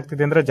ಸಂಖ್ಯೆ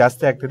ಏನಾಗ್ತಿದೆ ಅಂದ್ರೆ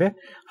ಜಾಸ್ತಿ ಆಗ್ತಿದೆ.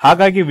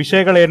 ಹಾಗಾಗಿ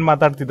ವಿಷಯಗಳು ಏನ್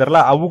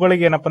ಮಾತಾಡ್ತಿದಾರಲ್ಲ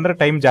ಅವುಗಳಿಗೆ ಏನಪ್ಪ ಅಂದ್ರೆ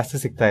ಟೈಮ್ ಜಾಸ್ತಿ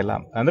ಸಿಗ್ತಾ ಇಲ್ಲ.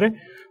 ಅಂದ್ರೆ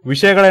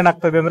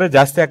ವಿಷಯಗಳೇನಾಗ್ತದೆ ಅಂದ್ರೆ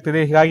ಜಾಸ್ತಿ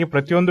ಆಗ್ತಿದೆ. ಹೀಗಾಗಿ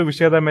ಪ್ರತಿಯೊಂದು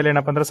ವಿಷಯದ ಮೇಲೆ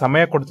ಏನಪ್ಪ ಅಂದ್ರೆ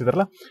ಸಮಯ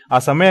ಕೊಡ್ತಿದಾರಲ್ಲ ಆ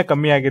ಸಮಯ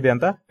ಕಮ್ಮಿ ಆಗಿದೆ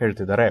ಅಂತ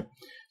ಹೇಳ್ತಿದ್ದಾರೆ.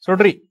 ಸೊ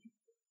ನೋಡ್ರಿ,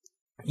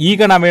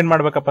 ಈಗ ನಾವೇನ್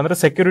ಮಾಡ್ಬೇಕಪ್ಪ ಅಂದ್ರೆ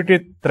ಸೆಕ್ಯೂರಿಟಿ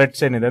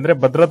ಥ್ರೆಟ್ಸ್ ಏನಿದೆ ಅಂದ್ರೆ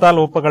ಭದ್ರತಾ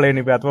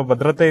ಲೋಪಗಳೇನಿವೆ ಅಥವಾ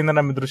ಭದ್ರತೆಯಿಂದ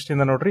ನಮ್ಮ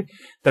ದೃಷ್ಟಿಯಿಂದ ನೋಡ್ರಿ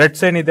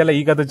ಥ್ರೆಟ್ಸ್ ಏನಿದೆಯಲ್ಲ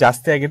ಈಗ ಅದು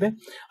ಜಾಸ್ತಿ ಆಗಿದೆ.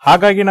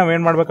 ಹಾಗಾಗಿ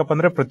ನಾವೇನ್ ಮಾಡ್ಬೇಕಪ್ಪ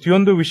ಅಂದ್ರೆ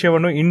ಪ್ರತಿಯೊಂದು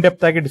ವಿಷಯವನ್ನು ಇನ್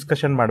ಡೆಪ್ತ್ ಆಗಿ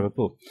ಡಿಸ್ಕಷನ್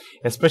ಮಾಡಬೇಕು.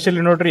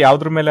 ಎಸ್ಪೆಷಲಿ ನೋಡ್ರಿ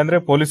ಯಾವ್ದ್ರ ಮೇಲೆ ಅಂದ್ರೆ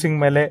ಪೊಲೀಸಿಂಗ್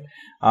ಮೇಲೆ,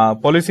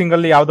 ಪೊಲೀಸಿಂಗ್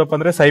ಅಲ್ಲಿ ಯಾವ್ದಪ್ಪ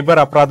ಅಂದ್ರೆ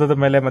ಸೈಬರ್ ಅಪರಾಧದ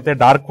ಮೇಲೆ, ಮತ್ತೆ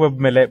ಡಾರ್ಕ್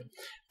ವೆಬ್ ಮೇಲೆ,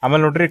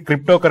 ಆಮೇಲೆ ನೋಡ್ರಿ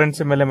ಕ್ರಿಪ್ಟೋ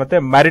ಕರೆನ್ಸಿ ಮೇಲೆ, ಮತ್ತೆ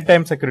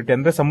ಮ್ಯಾರಿಟೈಮ್ ಸೆಕ್ಯೂರಿಟಿ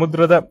ಅಂದ್ರೆ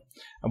ಸಮುದ್ರದ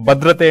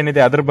ಭದ್ರತೆ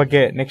ಏನಿದೆ ಅದ್ರ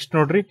ಬಗ್ಗೆ. ನೆಕ್ಸ್ಟ್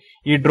ನೋಡ್ರಿ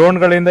ಈ ಡ್ರೋನ್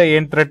ಗಳಿಂದ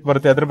ಏನ್ ಥ್ರೆಟ್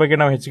ಬರುತ್ತೆ ಅದ್ರ ಬಗ್ಗೆ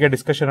ನಾವು ಹೆಚ್ಚಿಗೆ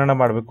ಡಿಸ್ಕಷನ್ ಅನ್ನ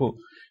ಮಾಡಬೇಕು.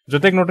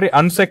 ಜೊತೆಗೆ ನೋಡ್ರಿ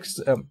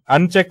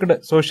ಅನ್ಚೆಕ್ಡ್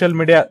ಸೋಷಿಯಲ್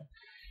ಮೀಡಿಯಾ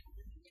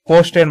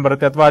ಪೋಸ್ಟ್ ಏನ್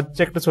ಬರುತ್ತೆ ಅಥವಾ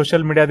ಅನ್ಚೆಕ್ಡ್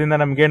ಸೋಷಿಯಲ್ ಮೀಡಿಯಾದಿಂದ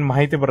ನಮ್ಗೆ ಏನ್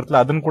ಮಾಹಿತಿ ಬರುತ್ತಲ್ಲ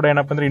ಅದನ್ನ ಕೂಡ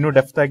ಏನಪ್ಪ ಅಂದ್ರೆ ಇನ್ನೂ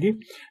ಡೆಪ್ತ್ ಆಗಿ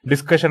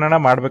ಡಿಸ್ಕಷನ್ ಅನ್ನ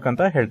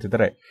ಮಾಡ್ಬೇಕಂತ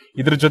ಹೇಳ್ತಿದ್ದಾರೆ.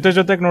 ಇದ್ರ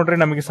ಜೊತೆಗೆ ನೋಡ್ರಿ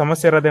ನಮಗೆ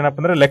ಸಮಸ್ಯೆ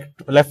ಇರೋದೇನಪ್ಪ ಅಂದ್ರೆ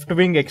ಲೆಫ್ಟ್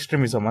ವಿಂಗ್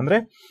ಎಕ್ಸ್ಟ್ರೀಮಿಸಮ್ ಅಂದ್ರೆ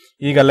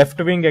ಈಗ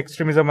ಲೆಫ್ಟ್ ವಿಂಗ್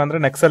ಎಕ್ಸ್ಟ್ರೀಮಿಸಮ್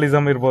ಅಂದ್ರೆ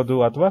ನಕ್ಸಲಿಸಮ್ ಇರ್ಬೋದು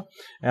ಅಥವಾ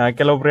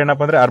ಕೆಲವೊಬ್ರು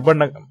ಏನಪ್ಪ ಅಂದ್ರೆ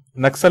ಅರ್ಬನ್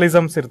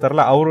ನಕ್ಸಲಿಸಮ್ಸ್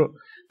ಇರ್ತಾರಲ್ಲ ಅವರು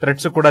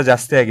ಥ್ರೆಟ್ಸ್ ಕೂಡ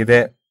ಜಾಸ್ತಿ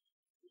ಆಗಿದೆ.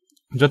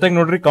 ಜೊತೆಗೆ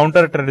ನೋಡ್ರಿ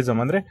ಕೌಂಟರ್ ಟೆರರಿಸಂ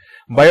ಅಂದ್ರೆ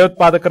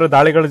ಭಯೋತ್ಪಾದಕರ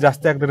ದಾಳಿಗಳು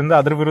ಜಾಸ್ತಿ ಆಗೋದ್ರಿಂದ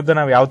ಅದ್ರ ವಿರುದ್ಧ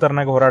ನಾವು ಯಾವ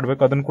ತರನಾಗಿ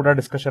ಹೋರಾಡಬೇಕು ಅದನ್ನ ಕೂಡ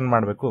ಡಿಸ್ಕಷನ್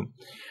ಮಾಡಬೇಕು.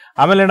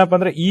 ಆಮೇಲೆ ಏನಪ್ಪಾ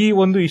ಅಂದ್ರೆ ಈ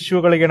ಒಂದು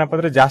ಇಶ್ಯೂಗಳಿಗೆ ಏನಪ್ಪಾ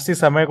ಅಂದ್ರೆ ಜಾಸ್ತಿ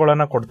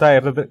ಸಮಯಗಳನ್ನ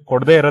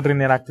ಕೊಡದೇ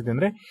ಇರೋದ್ರಿಂದ ಏನಾಗ್ತಿದೆ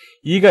ಅಂದ್ರೆ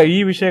ಈಗ ಈ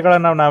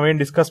ವಿಷಯಗಳನ್ನ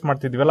ನಾವೇನ್ ಡಿಸ್ಕಸ್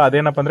ಮಾಡ್ತಿದ್ವಲ್ಲ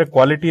ಅದೇನಪ್ಪ ಅಂದ್ರೆ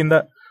ಕ್ವಾಲಿಟಿಯಿಂದ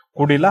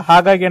ಕೂಡಿಲ್ಲ.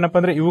 ಹಾಗಾಗಿ ಏನಪ್ಪಾ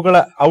ಅಂದ್ರೆ ಇವುಗಳ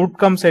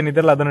ಔಟ್ಕಮ್ಸ್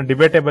ಏನಿದೆಯಲ್ಲ ಅದನ್ನ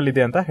ಡಿಬೇಟೇಬಲ್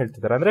ಇದೆ ಅಂತ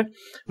ಹೇಳ್ತಿದ್ದಾರೆ. ಅಂದ್ರೆ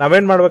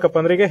ನಾವೇನ್ ಮಾಡ್ಬೇಕಪ್ಪ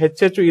ಅಂದ್ರೆ ಈಗ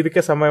ಹೆಚ್ಚೆಚ್ಚು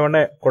ಇದಕ್ಕೆ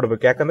ಸಮಯವನ್ನ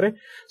ಕೊಡ್ಬೇಕು. ಯಾಕಂದ್ರೆ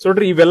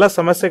ನೋಡ್ರಿ ಇವೆಲ್ಲ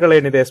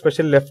ಸಮಸ್ಯೆಗಳೇನಿದೆ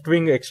ಎಸ್ಪೆಷಲಿ ಲೆಫ್ಟ್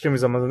ವಿಂಗ್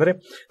ಎಕ್ಸ್ಟ್ರೀಮಿಸಮ್ ಅಂದ್ರೆ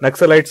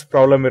ನಕ್ಸಲೈಟ್ಸ್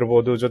ಪ್ರಾಬ್ಲಮ್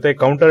ಇರ್ಬೋದು, ಜೊತೆ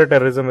ಕೌಂಟರ್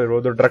ಟೆರರಿಸಂ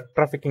ಇರ್ಬೋದು, ಡ್ರಗ್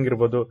ಟ್ರಾಫಿಕಿಂಗ್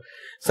ಇರ್ಬೋದು,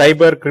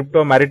 ಸೈಬರ್,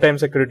 ಕ್ರಿಪ್ಟೋ, ಮ್ಯಾರಿಟೈಮ್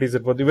ಸೆಕ್ಯೂರಿಟೀಸ್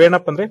ಇರ್ಬೋದು,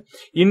 ಇವೇನಪ್ಪ ಅಂದ್ರೆ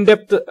ಇನ್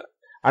ಡೆಪ್ತ್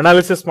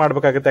ಅನಾಲಿಸಿಸ್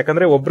ಮಾಡ್ಬೇಕಾಗುತ್ತೆ.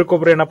 ಯಾಕಂದ್ರೆ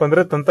ಒಬ್ರಿಗೊಬ್ರು ಏನಪ್ಪಾ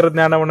ಅಂದ್ರೆ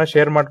ತಂತ್ರಜ್ಞಾನವನ್ನ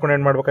ಶೇರ್ ಮಾಡ್ಕೊಂಡು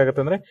ಏನ್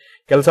ಮಾಡ್ಬೇಕಾಗತ್ತೆ ಅಂದ್ರೆ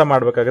ಕೆಲಸ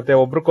ಮಾಡ್ಬೇಕಾಗತ್ತೆ.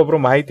 ಒಬ್ರಿಗೊಬ್ರು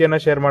ಮಾಹಿತಿಯನ್ನ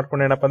ಶೇರ್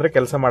ಮಾಡ್ಕೊಂಡು ಏನಪ್ಪಾ ಅಂದ್ರೆ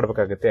ಕೆಲಸ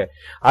ಮಾಡ್ಬೇಕಾಗತ್ತೆ.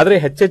 ಆದ್ರೆ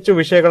ಹೆಚ್ಚೆಚ್ಚು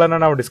ವಿಷಯಗಳನ್ನ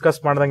ನಾವು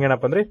ಡಿಸ್ಕಸ್ ಮಾಡ್ದಂಗೆ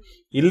ಏನಪ್ಪಾ ಅಂದ್ರೆ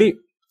ಇಲ್ಲಿ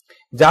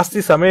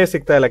ಜಾಸ್ತಿ ಸಮಯ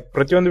ಸಿಗ್ತಾ ಇಲ್ಲ.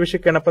 ಪ್ರತಿಯೊಂದು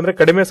ವಿಷಯಕ್ಕೆ ಏನಪ್ಪಾ ಅಂದ್ರೆ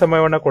ಕಡಿಮೆ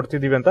ಸಮಯವನ್ನ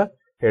ಕೊಡ್ತಿದೀವಿ ಅಂತ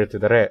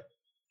ಹೇಳ್ತಿದ್ದಾರೆ.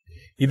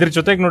 ಇದ್ರ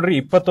ಜೊತೆಗೆ ನೋಡ್ರಿ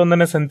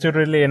 21ನೇ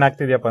ಸೆಂಚುರಿಯಲ್ಲಿ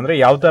ಏನಾಗ್ತಿದ್ಯಪ್ಪ ಅಂದ್ರೆ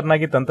ಯಾವ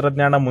ತರನಾಗಿ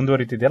ತಂತ್ರಜ್ಞಾನ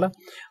ಮುಂದುವರಿತಿದೆಯಲ್ಲ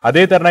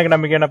ಅದೇ ತರನಾಗಿ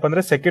ನಮಗೆ ಏನಪ್ಪಾ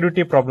ಅಂದ್ರೆ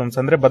ಸೆಕ್ಯೂರಿಟಿ ಪ್ರಾಬ್ಲಮ್ಸ್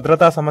ಅಂದ್ರೆ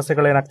ಭದ್ರತಾ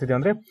ಸಮಸ್ಯೆಗಳು ಏನಾಗ್ತಿದೆ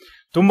ಅಂದ್ರೆ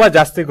ತುಂಬಾ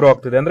ಜಾಸ್ತಿ ಗ್ರೋ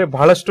ಆಗ್ತಿದೆ. ಅಂದ್ರೆ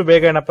ಬಹಳಷ್ಟು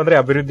ಬೇಗ ಏನಪ್ಪಾ ಅಂದ್ರೆ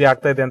ಅಭಿವೃದ್ಧಿ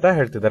ಆಗ್ತಾ ಇದೆ ಅಂತ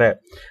ಹೇಳ್ತಿದ್ದಾರೆ.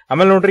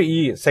 ಆಮೇಲೆ ನೋಡ್ರಿ ಈ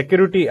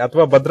ಸೆಕ್ಯೂರಿಟಿ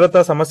ಅಥವಾ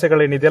ಭದ್ರತಾ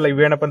ಸಮಸ್ಯೆಗಳೇನಿದೆಯಲ್ಲ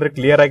ಇವೇನಪ್ಪ ಅಂದ್ರೆ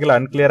ಕ್ಲಿಯರ್ ಆಗಿಲ್ಲ,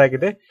 ಅನ್ಕ್ಲಿಯರ್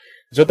ಆಗಿದೆ.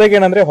 ಜೊತೆಗೆ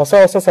ಏನಂದ್ರೆ ಹೊಸ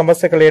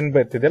ಸಮಸ್ಯೆಗಳು ಏನ್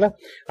ಬರ್ತಿದೆಯಲ್ಲ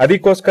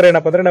ಅದಕ್ಕೋಸ್ಕರ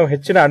ಏನಪ್ಪಾ ಅಂದ್ರೆ ನಾವು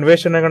ಹೆಚ್ಚಿನ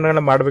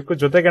ಅನ್ವೇಷಣೆಗಳನ್ನ ಮಾಡಬೇಕು.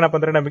 ಜೊತೆಗೆ ಏನಪ್ಪಾ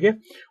ಅಂದ್ರೆ ನಮಗೆ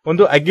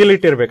ಒಂದು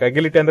ಅಗಿಲಿಟಿ ಇರ್ಬೇಕು.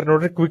 ಅಗಿಲಿಟಿ ಅಂದ್ರೆ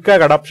ನೋಡ್ರಿ ಕ್ವಿಕ್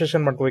ಆಗಿ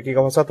ಅಡಾಪ್ಟೇಷನ್ ಮಾಡ್ಕೋಬೇಕು.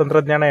 ಈಗ ಹೊಸ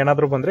ತಂತ್ರಜ್ಞಾನ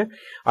ಏನಾದ್ರು ಬಂದ್ರೆ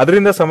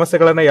ಅದರಿಂದ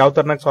ಸಮಸ್ಯೆಗಳನ್ನ ಯಾವ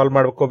ತರನಾಗಿ ಸಾಲ್ವ್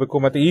ಮಾಡ್ಕೋಬೇಕು,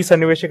 ಮತ್ತೆ ಈ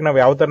ಸನ್ನಿವೇಶಕ್ಕೆ ನಾವು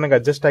ಯಾವ ತರನಾಗಿ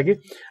ಅಡ್ಜಸ್ಟ್ ಆಗಿ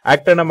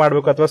ಆಕ್ಟ್ ಅನ್ನ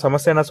ಮಾಡ್ಬೇಕು ಅಥವಾ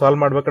ಸಮಸ್ಯೆನ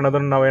ಸಾಲ್ವ್ ಮಾಡ್ಬೇಕು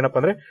ಅನ್ನೋದನ್ನ ನಾವು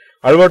ಏನಪ್ಪಾ ಅಂದ್ರೆ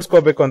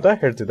ಅಳವಡಿಸ್ಕೋಬೇಕು ಅಂತ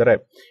ಹೇಳ್ತಿದ್ದಾರೆ.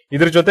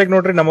 ಇದ್ರ ಜೊತೆಗೆ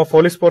ನೋಡ್ರಿ ನಮ್ಮ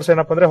ಪೊಲೀಸ್ ಫೋರ್ಸ್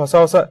ಏನಪ್ಪಾ ಅಂದ್ರೆ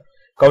ಹೊಸ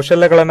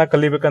ಕೌಶಲ್ಯಗಳನ್ನ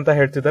ಕಲಿಬೇಕಂತ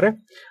ಹೇಳ್ತಿದ್ದಾರೆ.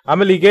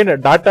 ಆಮೇಲೆ ಈಗೇನ್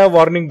ಡಾಟಾ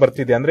ವಾರ್ನಿಂಗ್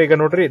ಬರ್ತಿದೆ ಅಂದ್ರೆ ಈಗ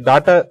ನೋಡ್ರಿ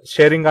ಡಾಟಾ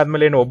ಶೇರಿಂಗ್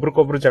ಆದ್ಮೇಲೆ ಏನು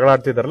ಒಬ್ರಿಗೊಬ್ರು ಜಗಳ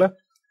ಆಡ್ತಿದಾರಲ್ಲ,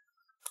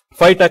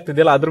 ಫೈಟ್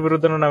ಆಗ್ತಿದೆಯಲ್ಲ ಅದ್ರ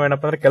ವಿರುದ್ಧ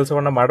ನಾವೇನಪ್ಪ ಅಂದ್ರೆ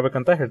ಕೆಲಸವನ್ನ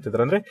ಮಾಡ್ಬೇಕಂತ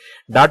ಹೇಳ್ತಿದ್ದಾರೆ. ಅಂದ್ರೆ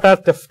ಡಾಟಾ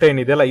ಥೆಫ್ಟ್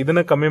ಏನಿದೆಯಲ್ಲ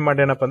ಇದನ್ನ ಕಮ್ಮಿ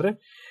ಮಾಡಿ ಏನಪ್ಪಾ ಅಂದ್ರೆ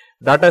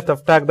ಡಾಟಾ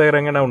ಥೆಫ್ಟ್ ಆಗದ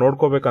ಇರಂಗೆ ನಾವು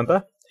ನೋಡ್ಕೋಬೇಕಂತ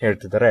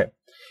ಹೇಳ್ತಿದ್ದಾರೆ.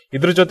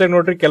 ಇದ್ರ ಜೊತೆಗೆ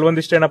ನೋಡ್ರಿ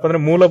ಕೆಲವೊಂದಿಷ್ಟು ಏನಪ್ಪಾ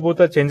ಅಂದ್ರೆ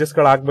ಮೂಲಭೂತ ಚೇಂಜಸ್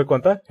ಗಳಾಗಬೇಕು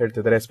ಅಂತ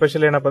ಹೇಳ್ತಿದ್ದಾರೆ.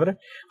 ಎಸ್ಪೆಷಲಿ ಏನಪ್ಪಾ ಅಂದ್ರೆ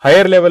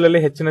ಹೈಯರ್ ಲೆವೆಲ್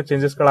ಅಲ್ಲಿ ಹೆಚ್ಚಿನ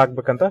ಚೇಂಜಸ್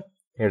ಗಳಾಗಬೇಕಂತ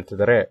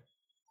ಹೇಳ್ತಿದ್ದಾರೆ.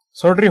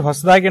 ಸೊ ನೋಡ್ರಿ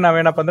ಹೊಸದಾಗಿ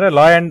ನಾವೇನಪ್ಪ ಅಂದ್ರೆ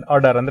ಲಾ ಅಂಡ್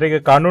ಆರ್ಡರ್ ಅಂದ್ರೆ ಈಗ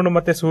ಕಾನೂನು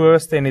ಮತ್ತೆ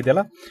ಸುವ್ಯವಸ್ಥೆ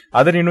ಏನಿದೆಯಲ್ಲ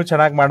ಅದನ್ನ ಇನ್ನೂ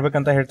ಚೆನ್ನಾಗಿ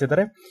ಮಾಡ್ಬೇಕಂತ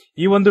ಹೇಳ್ತಿದ್ದಾರೆ.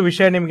 ಈ ಒಂದು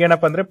ವಿಷಯ ನಿಮ್ಗೆ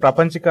ಏನಪ್ಪಾ ಅಂದ್ರೆ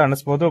ಪ್ರಾಪಂಚಿಕ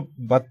ಅನಿಸ್ಬೋದು,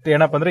 ಬಟ್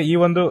ಏನಪ್ಪಾ ಅಂದ್ರೆ ಈ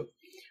ಒಂದು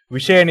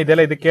ವಿಷಯ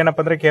ಏನಿದೆಯಲ್ಲ ಇದಕ್ಕೆ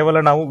ಏನಪ್ಪಾ ಅಂದ್ರೆ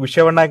ಕೇವಲ ನಾವು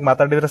ವಿಷಯವನ್ನಾಗಿ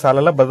ಮಾತಾಡಿದ್ರೆ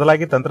ಸಾಲಲ್ಲ,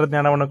 ಬದಲಾಗಿ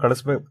ತಂತ್ರಜ್ಞಾನವನ್ನು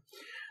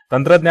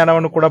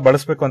ಕೂಡ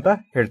ಬಳಸಬೇಕು ಅಂತ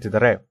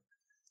ಹೇಳ್ತಿದ್ದಾರೆ.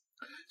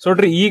 ಸೊ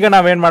ನೋಡ್ರಿ ಈಗ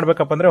ನಾವೇನ್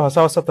ಮಾಡ್ಬೇಕಪ್ಪ ಅಂದ್ರೆ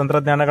ಹೊಸ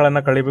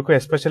ತಂತ್ರಜ್ಞಾನಗಳನ್ನ ಕಲಿಬೇಕು.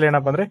 ಎಸ್ಪೆಷಲಿ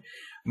ಏನಪ್ಪಾ ಅಂದ್ರೆ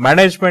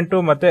ಮ್ಯಾನೇಜ್ಮೆಂಟ್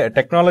ಮತ್ತೆ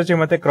ಟೆಕ್ನಾಲಜಿ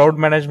ಮತ್ತೆ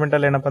ಕ್ರೌಡ್ ಮ್ಯಾನೇಜ್ಮೆಂಟ್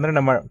ಅಲ್ಲಿ ಏನಪ್ಪಾ ಅಂದ್ರೆ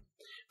ನಮ್ಮ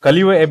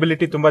ಕಲಿಯುವ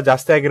ಎಬಿಲಿಟಿ ತುಂಬಾ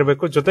ಜಾಸ್ತಿ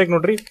ಆಗಿರ್ಬೇಕು. ಜೊತೆಗೆ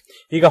ನೋಡ್ರಿ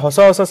ಈಗ ಹೊಸ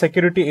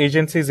ಸೆಕ್ಯೂರಿಟಿ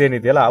ಏಜೆನ್ಸೀಸ್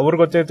ಏನಿದೆಯಲ್ಲ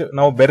ಅವ್ರ ಜೊತೆ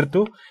ನಾವು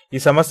ಬೆರೆತು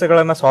ಈ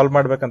ಸಮಸ್ಯೆಗಳನ್ನ ಸಾಲ್ವ್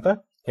ಮಾಡ್ಬೇಕಂತ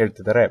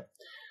ಹೇಳ್ತಿದ್ದಾರೆ.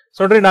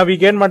 ಸೊ ನೋಡ್ರಿ ನಾವ್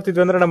ಈಗ ಏನ್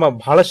ಮಾಡ್ತಿದ್ವಿ ಅಂದ್ರೆ ನಮ್ಮ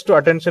ಬಹಳಷ್ಟು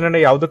ಅಟೆನ್ಷನ್ ಅನ್ನ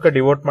ಯಾವ್ದಕ್ಕೆ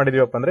ಡಿವೋಟ್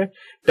ಮಾಡಿದೀವಪ್ಪ ಅಂದ್ರೆ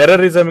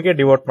ಟೆರರಿಸಂಗೆ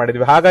ಡಿವೋಟ್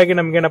ಮಾಡಿದ್ವಿ. ಹಾಗಾಗಿ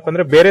ನಮ್ಗೆ ಏನಪ್ಪಾ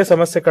ಅಂದ್ರೆ ಬೇರೆ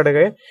ಸಮಸ್ಯೆ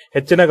ಕಡೆಗೆ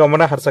ಹೆಚ್ಚಿನ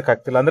ಗಮನ ಹರ್ಸಕ್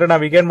ಆಗ್ತಿಲ್ಲ. ಅಂದ್ರೆ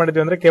ನಾವ್ ಈಗ ಏನ್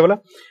ಮಾಡಿದ್ವಿ ಅಂದ್ರೆ ಕೇವಲ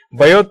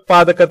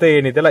ಭಯೋತ್ಪಾದಕತೆ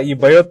ಏನಿದೆಯಲ್ಲ ಈ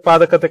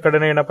ಭಯೋತ್ಪಾದಕತೆ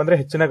ಕಡೆನೆ ಏನಪ್ಪಾ ಅಂದ್ರೆ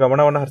ಹೆಚ್ಚಿನ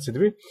ಗಮನವನ್ನ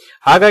ಹರಿಸಿದ್ವಿ.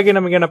 ಹಾಗಾಗಿ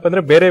ನಮ್ಗೆ ಏನಪ್ಪಾ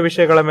ಅಂದ್ರೆ ಬೇರೆ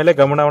ವಿಷಯಗಳ ಮೇಲೆ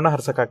ಗಮನವನ್ನ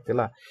ಹರ್ಸಕ್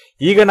ಆಗ್ತಿಲ್ಲ.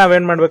 ಈಗ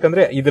ನಾವೇನ್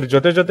ಮಾಡ್ಬೇಕಂದ್ರೆ ಇದ್ರ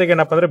ಜೊತೆಗೆ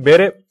ಏನಪ್ಪಾ ಅಂದ್ರೆ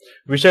ಬೇರೆ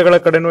ವಿಷಯಗಳ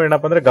ಕಡೆನೂ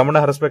ಏನಪ್ಪಾ ಅಂದ್ರೆ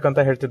ಗಮನ ಹರಿಸಬೇಕಂತ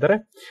ಹೇಳ್ತಿದ್ದಾರೆ.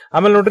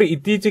 ಆಮೇಲೆ ನೋಡ್ರಿ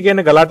ಇತ್ತೀಚೆಗೆ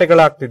ಏನು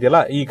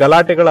ಗಲಾಟೆಗಳಾಗ್ತಿದೆಯಲ್ಲ ಈ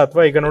ಗಲಾಟೆಗಳ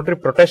ಅಥವಾ ಈಗ ನೋಡ್ರಿ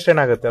ಪ್ರೊಟೆಸ್ಟ್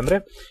ಏನಾಗುತ್ತೆ ಅಂದ್ರೆ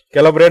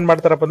ಕೆಲವೊಬ್ರು ಏನ್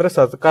ಮಾಡ್ತಾರಪ್ಪ ಅಂದ್ರೆ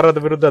ಸರ್ಕಾರದ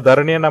ವಿರುದ್ಧ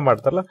ಧರಣಿಯನ್ನ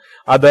ಮಾಡ್ತಾರಲ್ಲ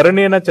ಆ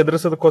ಧರಣಿಯನ್ನ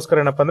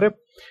ಚದುರಿಸೋದಕ್ಕೋಸ್ಕರ ಏನಪ್ಪಾ ಅಂದ್ರೆ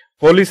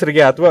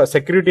ಪೊಲೀಸರಿಗೆ ಅಥವಾ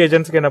ಸೆಕ್ಯೂರಿಟಿ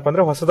ಏಜೆನ್ಸ್ಗೆ ಏನಪ್ಪಾ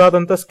ಅಂದ್ರೆ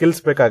ಹೊಸದಾದಂತ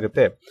ಸ್ಕಿಲ್ಸ್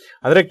ಬೇಕಾಗುತ್ತೆ.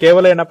 ಅಂದ್ರೆ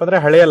ಕೇವಲ ಏನಪ್ಪಾ ಅಂದ್ರೆ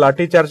ಹಳೆಯ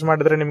ಲಾಠಿ ಚಾರ್ಜ್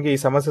ಮಾಡಿದ್ರೆ ನಿಮ್ಗೆ ಈ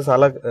ಸಮಸ್ಯೆ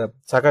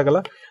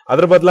ಸಾಕಾಗಲ್ಲ.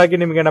 ಅದ್ರ ಬದಲಾಗಿ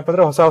ನಿಮ್ಗೆ ಏನಪ್ಪಾ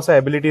ಅಂದ್ರೆ ಹೊಸ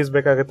ಎಬಿಲಿಟೀಸ್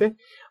ಬೇಕಾಗುತ್ತೆ.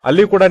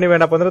 ಅಲ್ಲಿ ಕೂಡ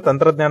ನೀವೇನಪ್ಪಾ ಅಂದ್ರೆ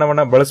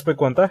ತಂತ್ರಜ್ಞಾನವನ್ನ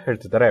ಬಳಸಬೇಕು ಅಂತ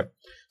ಹೇಳ್ತಿದ್ದಾರೆ.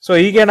 ಸೊ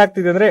ಈಗ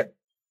ಏನಾಗ್ತಿದೆ ಅಂದ್ರೆ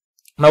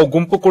ನಾವು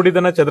ಗುಂಪು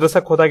ಕೂಡಿದನ್ನ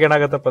ಚದುರಿಸಕ್ ಹೋದಾಗ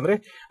ಏನಾಗತ್ತಪ್ಪ ಅಂದ್ರೆ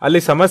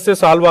ಅಲ್ಲಿ ಸಮಸ್ಯೆ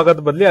ಸಾಲ್ವ್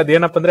ಆಗೋದ್ ಬದಲಿ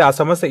ಅದೇನಪ್ಪ ಅಂದ್ರೆ ಆ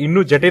ಸಮಸ್ಯೆ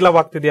ಇನ್ನೂ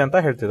ಜಟಿಲವಾಗ್ತಿದೆಯಾ ಅಂತ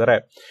ಹೇಳ್ತಿದ್ದಾರೆ.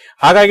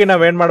 ಹಾಗಾಗಿ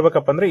ನಾವೇನ್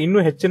ಮಾಡ್ಬೇಕಪ್ಪ ಅಂದ್ರೆ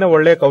ಇನ್ನೂ ಹೆಚ್ಚಿನ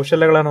ಒಳ್ಳೆಯ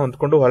ಕೌಶಲ್ಯಗಳನ್ನ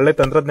ಹೊಂದ್ಕೊಂಡು ಒಳ್ಳೆ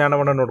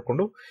ತಂತ್ರಜ್ಞಾನವನ್ನ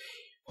ನೋಡ್ಕೊಂಡು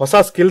ಹೊಸ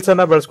ಸ್ಕಿಲ್ಸ್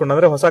ಅನ್ನ ಬೆಳೆಸ್ಕೊಂಡು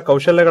ಅಂದ್ರೆ ಹೊಸ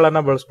ಕೌಶಲ್ಯಗಳನ್ನ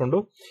ಬೆಳೆಸ್ಕೊಂಡು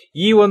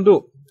ಈ ಒಂದು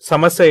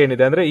ಸಮಸ್ಯೆ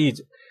ಏನಿದೆ ಅಂದ್ರೆ ಈ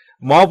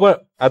ಮಾಬ್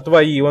ಅಥವಾ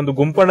ಈ ಒಂದು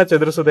ಗುಂಪನ್ನ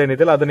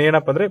ಚದುರಿಸೋದೇನಿದೆಯಲ್ಲ ಅದನ್ನ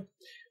ಏನಪ್ಪ ಅಂದ್ರೆ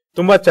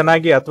ತುಂಬಾ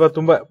ಚೆನ್ನಾಗಿ ಅಥವಾ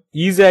ತುಂಬಾ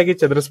ಈಸಿಯಾಗಿ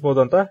ಚದುರಿಸಬಹುದು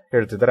ಅಂತ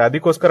ಹೇಳ್ತಿದ್ದಾರೆ.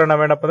 ಅದಕ್ಕೋಸ್ಕರ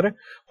ನಾವೇನಪ್ಪ ಅಂದ್ರೆ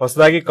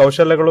ಹೊಸದಾಗಿ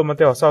ಕೌಶಲ್ಯಗಳು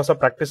ಮತ್ತೆ ಹೊಸ ಹೊಸ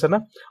ಪ್ರಾಕ್ಟೀಸ್ ಅನ್ನ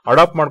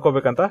ಅಡಾಪ್ಟ್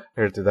ಮಾಡ್ಕೋಬೇಕಂತ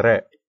ಹೇಳ್ತಿದ್ದಾರೆ.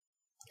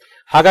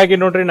 ಹಾಗಾಗಿ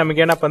ನೋಡ್ರಿ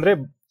ನಮಗೇನಪ್ಪ ಅಂದ್ರೆ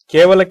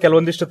ಕೇವಲ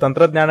ಕೆಲವೊಂದಿಷ್ಟು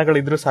ತಂತ್ರಜ್ಞಾನಗಳು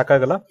ಇದ್ರೂ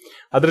ಸಾಕಾಗಲ್ಲ,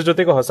 ಅದ್ರ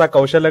ಜೊತೆಗೆ ಹೊಸ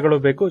ಕೌಶಲ್ಯಗಳು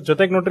ಬೇಕು.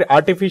 ಜೊತೆಗೆ ನೋಡ್ರಿ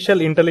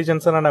ಆರ್ಟಿಫಿಷಿಯಲ್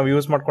ಇಂಟೆಲಿಜೆನ್ಸ್ ಅನ್ನ ನಾವು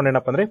ಯೂಸ್ ಮಾಡ್ಕೊಂಡು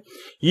ಏನಪ್ಪ ಅಂದ್ರೆ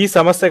ಈ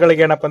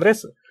ಸಮಸ್ಯೆಗಳಿಗೆ ಏನಪ್ಪ ಅಂದ್ರೆ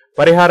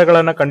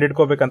ಪರಿಹಾರಗಳನ್ನ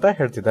ಕಂಡಿಡ್ಕೋಬೇಕಂತ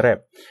ಹೇಳ್ತಿದ್ದಾರೆ.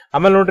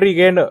 ಆಮೇಲೆ ನೋಡ್ರಿ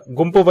ಈಗ ಏನ್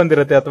ಗುಂಪು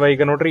ಬಂದಿರುತ್ತೆ ಅಥವಾ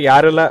ಈಗ ನೋಡ್ರಿ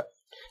ಯಾರೆಲ್ಲ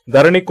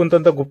ಧರಣಿ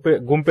ಕುಂತಂತ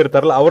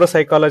ಗುಂಪಿರ್ತಾರಲ್ಲ ಅವರ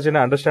ಸೈಕಾಲಜಿನ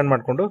ಅಂಡರ್ಸ್ಟ್ಯಾಂಡ್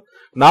ಮಾಡ್ಕೊಂಡು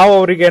ನಾವು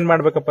ಅವ್ರಿಗೆ ಏನ್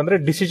ಮಾಡ್ಬೇಕಪ್ಪ ಅಂದ್ರೆ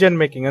ಡಿಸಿಷನ್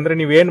ಮೇಕಿಂಗ್ ಅಂದ್ರೆ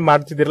ನೀವೇನ್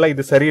ಮಾಡ್ತಿದಿರಲ್ಲ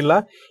ಇದು ಸರಿ ಇಲ್ಲ,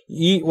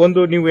 ಈ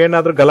ಒಂದು ನೀವು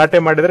ಏನಾದ್ರೂ ಗಲಾಟೆ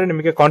ಮಾಡಿದ್ರೆ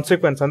ನಿಮಗೆ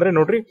ಕಾನ್ಸಿಕ್ವೆನ್ಸ್ ಅಂದ್ರೆ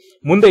ನೋಡ್ರಿ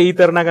ಮುಂದೆ ಈ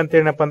ತರನಾಗ ಅಂತ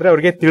ಏನಪ್ಪ ಅಂದ್ರೆ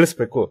ಅವ್ರಿಗೆ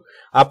ತಿಳಿಸ್ಬೇಕು.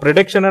 ಆ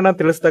ಪ್ರಿಡಿಕ್ಷನ್ ಅನ್ನ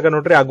ತಿಳಿಸಿದಾಗ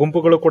ನೋಡ್ರಿ ಆ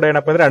ಗುಂಪುಗಳು ಕೂಡ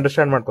ಏನಪ್ಪ ಅಂದ್ರೆ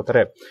ಅಂಡರ್ಸ್ಟ್ಯಾಂಡ್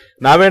ಮಾಡ್ಕೋತಾರೆ.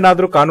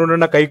 ನಾವೇನಾದ್ರೂ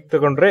ಕಾನೂನನ್ನ ಕೈ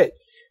ತಗೊಂಡ್ರೆ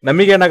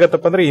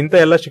ನಮಗೇನಾಗತ್ತಪ್ಪ ಅಂದ್ರೆ ಇಂಥ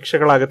ಎಲ್ಲ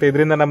ಶಿಕ್ಷೆಗಳಾಗುತ್ತೆ,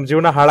 ಇದರಿಂದ ನಮ್ಮ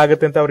ಜೀವನ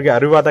ಹಾಳಾಗುತ್ತೆ ಅಂತ ಅವ್ರಿಗೆ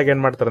ಅರಿವಾದಾಗ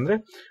ಏನ್ ಮಾಡ್ತಾರಂದ್ರೆ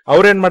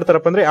ಅವ್ರೇನ್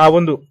ಮಾಡ್ತಾರಪ್ಪ ಅಂದ್ರೆ ಆ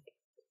ಒಂದು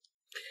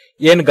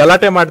ಏನ್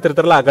ಗಲಾಟೆ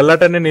ಮಾಡ್ತಿರ್ತಾರಲ್ಲ ಆ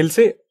ಗಲಾಟೆನೆ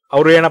ನಿಲ್ಸಿ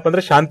ಅವ್ರು ಏನಪ್ಪ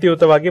ಅಂದ್ರೆ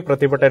ಶಾಂತಿಯುತವಾಗಿ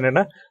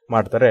ಪ್ರತಿಭಟನೆಯನ್ನ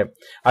ಮಾಡ್ತಾರೆ.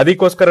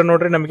 ಅದಕ್ಕೋಸ್ಕರ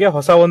ನೋಡ್ರಿ ನಮಗೆ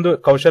ಹೊಸ ಒಂದು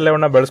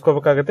ಕೌಶಲ್ಯವನ್ನ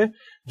ಬೆಳೆಸ್ಕೋಬೇಕಾಗತ್ತೆ,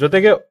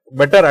 ಜೊತೆಗೆ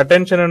ಬೆಟರ್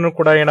ಅಟೆನ್ಷನ್ ಅನ್ನು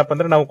ಕೂಡ ಏನಪ್ಪ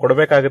ಅಂದ್ರೆ ನಾವು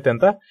ಕೊಡಬೇಕಾಗತ್ತೆ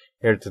ಅಂತ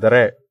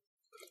ಹೇಳ್ತಿದ್ದಾರೆ.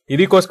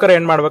 ಇದಕ್ಕೋಸ್ಕರ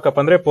ಏನ್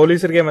ಮಾಡ್ಬೇಕಪ್ಪ ಅಂದ್ರೆ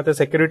ಪೊಲೀಸರಿಗೆ ಮತ್ತೆ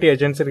ಸೆಕ್ಯೂರಿಟಿ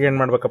ಏಜೆನ್ಸಿಗೆ ಏನ್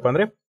ಮಾಡ್ಬೇಕಪ್ಪ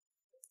ಅಂದ್ರೆ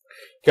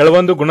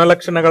ಕೆಲವೊಂದು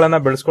ಗುಣಲಕ್ಷಣಗಳನ್ನ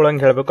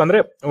ಬೆಳೆಸ್ಕೊಳಂಗ್ ಹೇಳ್ಬೇಕು.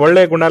 ಅಂದ್ರೆ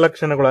ಒಳ್ಳೆ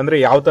ಗುಣಲಕ್ಷಣಗಳು ಅಂದ್ರೆ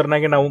ಯಾವ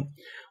ತರನಾಗಿ ನಾವು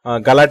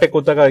ಗಲಾಟೆ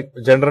ಕೂತಾಗ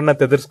ಜನರನ್ನ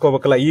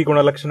ತೆಗೆದಿರ್ಸ್ಕೋಬೇಕಲ್ಲ ಈ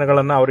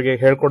ಗುಣಲಕ್ಷಣಗಳನ್ನ ಅವ್ರಿಗೆ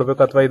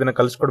ಹೇಳ್ಕೊಡ್ಬೇಕು ಅಥವಾ ಇದನ್ನ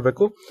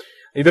ಕಲಿಸ್ಕೊಡ್ಬೇಕು.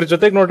 ಇದ್ರ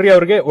ಜೊತೆಗೆ ನೋಡ್ರಿ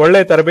ಅವ್ರಿಗೆ ಒಳ್ಳೆ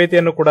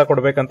ತರಬೇತಿಯನ್ನು ಕೂಡ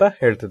ಕೊಡ್ಬೇಕಂತ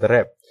ಹೇಳ್ತಿದ್ದಾರೆ.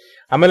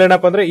 ಆಮೇಲೆ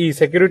ಏನಪ್ಪಾ ಅಂದ್ರೆ ಈ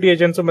ಸೆಕ್ಯೂರಿಟಿ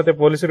ಏಜೆನ್ಸ್ ಮತ್ತೆ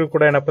ಪೊಲೀಸರು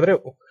ಕೂಡ ಏನಪ್ಪಾ ಅಂದ್ರೆ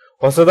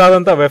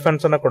ಹೊಸದಾದಂತ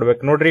ವೆಫನ್ಸ್ ಅನ್ನ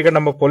ಕೊಡ್ಬೇಕು. ನೋಡ್ರಿ ಈಗ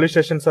ನಮ್ಮ ಪೊಲೀಸ್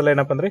ಸ್ಟೇಷನ್ಸ್ ಎಲ್ಲ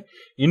ಏನಪ್ಪಾ ಅಂದ್ರೆ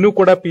ಇನ್ನೂ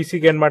ಕೂಡ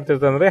ಪಿಸಿಗೆ ಏನ್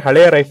ಮಾಡ್ತಿರ್ತಾರೆ ಅಂದ್ರೆ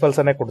ಹಳೆಯ ರೈಫಲ್ಸ್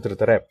ಅನ್ನೇ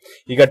ಕೊಡ್ತಿರ್ತಾರೆ.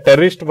 ಈಗ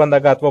ಟೆರರಿಸ್ಟ್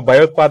ಬಂದಾಗ ಅಥವಾ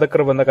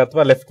ಭಯೋತ್ಪಾದಕರು ಬಂದಾಗ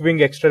ಅಥವಾ ಲೆಫ್ಟ್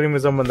ವಿಂಗ್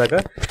ಎಕ್ಸ್ಟ್ರೀಮಿಸಂ ಬಂದಾಗ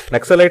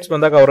ನಕ್ಸಲೈಟ್ಸ್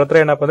ಬಂದಾಗ ಅವ್ರ ಹತ್ರ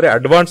ಏನಪ್ಪಾ ಅಂದ್ರೆ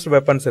ಅಡ್ವಾನ್ಸ್ಡ್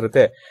ವೆಪನ್ಸ್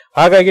ಇರುತ್ತೆ.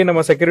 ಹಾಗಾಗಿ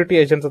ನಮ್ಮ ಸೆಕ್ಯೂರಿಟಿ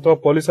ಏಜೆನ್ಸ್ ಅಥವಾ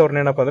ಪೊಲೀಸ್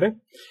ಅವ್ರನ್ನ ಏನಪ್ಪಾ ಅಂದ್ರೆ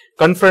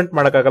ಕನ್ಫ್ರಂಟ್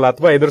ಮಾಡಕ್ಕಾಗಲ್ಲ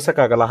ಅಥವಾ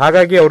ಎದುರ್ಸಕ್ಕಾಗಲ್ಲ.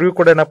 ಹಾಗಾಗಿ ಅವ್ರಿಗೂ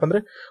ಕೂಡ ಏನಪ್ಪಾ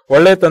ಅಂದ್ರೆ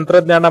ಒಳ್ಳೆ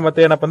ತಂತ್ರಜ್ಞಾನ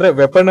ಮತ್ತೆ ಏನಪ್ಪಾ ಅಂದ್ರೆ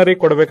ವೆಪನರಿ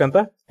ಕೊಡ್ಬೇಕಂತ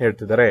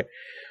ಹೇಳ್ತಿದ್ದಾರೆ.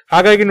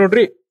 ಹಾಗಾಗಿ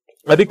ನೋಡ್ರಿ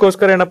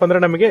ಅದಕ್ಕೋಸ್ಕರ ಏನಪ್ಪಾ ಅಂದ್ರೆ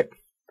ನಮಗೆ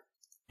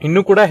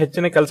ಇನ್ನೂ ಕೂಡ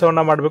ಹೆಚ್ಚಿನ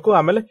ಕೆಲಸವನ್ನ ಮಾಡಬೇಕು.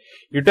 ಆಮೇಲೆ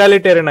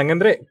ಯುಟಾಲಿಟೇರಿಯನ್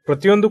ಹಂಗಂದ್ರೆ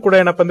ಪ್ರತಿಯೊಂದು ಕೂಡ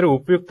ಏನಪ್ಪಾ ಅಂದ್ರೆ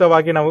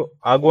ಉಪಯುಕ್ತವಾಗಿ ನಾವು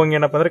ಆಗುವಂಗೆ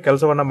ಏನಪ್ಪಾ ಅಂದ್ರೆ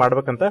ಕೆಲಸವನ್ನ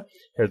ಮಾಡ್ಬೇಕಂತ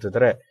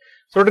ಹೇಳ್ತಿದ್ದಾರೆ.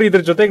 ಸೊ ನೋಡ್ರಿ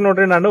ಇದ್ರ ಜೊತೆಗೆ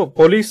ನೋಡ್ರಿ ನಾನು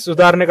ಪೊಲೀಸ್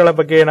ಸುಧಾರಣೆಗಳ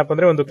ಬಗ್ಗೆ ಏನಪ್ಪಾ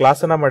ಅಂದ್ರೆ ಒಂದು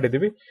ಕ್ಲಾಸ್ ಅನ್ನ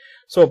ಮಾಡಿದೀವಿ.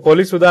 ಸೊ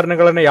ಪೊಲೀಸ್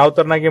ಸುಧಾರಣೆಗಳನ್ನ ಯಾವ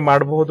ತರನಾಗಿ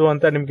ಮಾಡಬಹುದು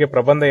ಅಂತ ನಿಮ್ಗೆ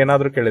ಪ್ರಬಂಧ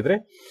ಏನಾದ್ರು ಕೇಳಿದ್ರೆ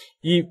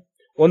ಈ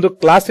ಒಂದು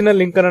ಕ್ಲಾಸಿನ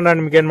ಲಿಂಕ್ ಅನ್ನ ನಾನು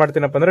ನಿಮ್ಗೆ ಏನ್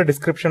ಮಾಡ್ತೀನಪ್ಪ ಅಂದ್ರೆ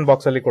ಡಿಸ್ಕ್ರಿಪ್ಷನ್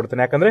ಬಾಕ್ಸ್ ಅಲ್ಲಿ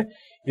ಕೊಡ್ತೀನಿ. ಯಾಕಂದ್ರೆ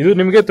ಇದು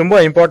ನಿಮಗೆ ತುಂಬಾ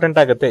ಇಂಪಾರ್ಟೆಂಟ್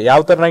ಆಗುತ್ತೆ,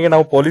 ಯಾವ ತರನಾಗಿ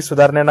ನಾವು ಪೊಲೀಸ್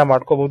ಸುಧಾರಣೆಯನ್ನ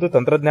ಮಾಡ್ಕೋಬಹುದು,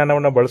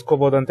 ತಂತ್ರಜ್ಞಾನವನ್ನ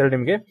ಬಳಸ್ಕೋಬಹುದು ಅಂತ ಹೇಳಿ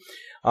ನಿಮ್ಗೆ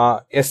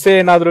ಎಸ್ಸೆ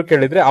ಏನಾದ್ರು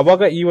ಕೇಳಿದ್ರೆ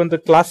ಅವಾಗ ಈ ಒಂದು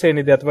ಕ್ಲಾಸ್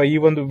ಏನಿದೆ ಅಥವಾ ಈ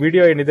ಒಂದು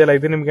ವಿಡಿಯೋ ಏನಿದೆ ಅಲ್ಲ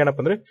ಇದು ನಿಮ್ಗೆ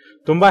ಏನಪ್ಪ ಅಂದ್ರೆ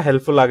ತುಂಬಾ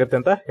ಹೆಲ್ಪ್ಫುಲ್ ಆಗುತ್ತೆ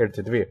ಅಂತ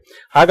ಹೇಳ್ತಿದ್ವಿ.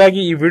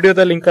 ಹಾಗಾಗಿ ಈ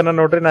ವಿಡಿಯೋದ ಲಿಂಕ್ ಅನ್ನ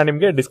ನೋಡ್ರಿ ನಾನು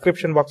ನಿಮ್ಗೆ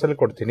ಡಿಸ್ಕ್ರಿಪ್ಷನ್ ಬಾಕ್ಸ್ ಅಲ್ಲಿ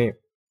ಕೊಡ್ತೀನಿ.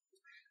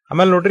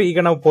 ಆಮೇಲೆ ನೋಡ್ರಿ ಈಗ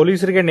ನಾವು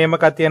ಪೊಲೀಸರಿಗೆ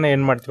ನೇಮಕಾತಿಯನ್ನ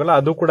ಏನ್ ಮಾಡ್ತೀವಲ್ಲ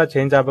ಅದು ಕೂಡ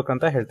ಚೇಂಜ್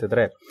ಆಗ್ಬೇಕಂತ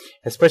ಹೇಳ್ತಿದ್ರೆ.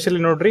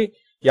 ಎಸ್ಪೆಷಲಿ ನೋಡ್ರಿ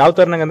ಯಾವ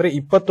ತರನಾಗ ಅಂದ್ರೆ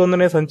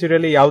 21ನೇ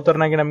ಸೆಂಚುರಿಯಲ್ಲಿ ಯಾವ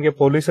ತರನಾಗಿ ನಮಗೆ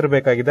ಪೊಲೀಸರು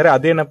ಬೇಕಾಗಿದ್ದಾರೆ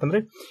ಅದೇನಪ್ಪ ಅಂದ್ರೆ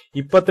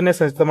 20ನೇ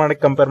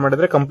ಶತಮಾನಕ್ಕೆ ಕಂಪೇರ್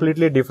ಮಾಡಿದ್ರೆ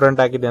ಕಂಪ್ಲೀಟ್ಲಿ ಡಿಫ್ರೆಂಟ್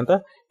ಆಗಿದೆ ಅಂತ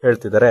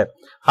ಹೇಳ್ತಿದ್ದಾರೆ.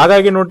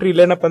 ಹಾಗಾಗಿ ನೋಡ್ರಿ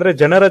ಇಲ್ಲೇನಪ್ಪ ಅಂದ್ರೆ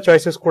ಜನರ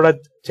ಚಾಯ್ಸಸ್ ಕೂಡ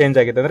ಚೇಂಜ್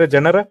ಆಗಿದೆ. ಅಂದ್ರೆ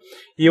ಜನರ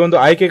ಈ ಒಂದು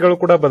ಆಯ್ಕೆಗಳು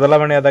ಕೂಡ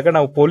ಬದಲಾವಣೆ ಆದಾಗ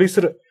ನಾವು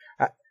ಪೊಲೀಸರು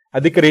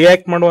ಅದಕ್ಕೆ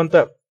ರಿಯಾಕ್ಟ್ ಮಾಡುವಂತ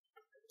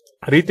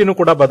ರೀತಿನೂ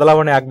ಕೂಡ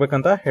ಬದಲಾವಣೆ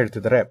ಆಗ್ಬೇಕಂತ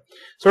ಹೇಳ್ತಿದ್ದಾರೆ.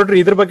 ಸೊ ನೋಡ್ರಿ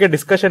ಇದ್ರ ಬಗ್ಗೆ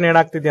ಡಿಸ್ಕಷನ್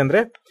ಏನಾಗ್ತಿದೆ ಅಂದ್ರೆ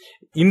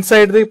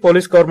ಇನ್ಸೈಡ್ ದಿ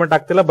ಪೊಲೀಸ್ ಗವರ್ಮೆಂಟ್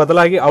ಆಗ್ತಿಲ್ಲ,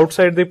 ಬದಲಾಗಿ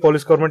ಔಟ್ಸೈಡ್ ದಿ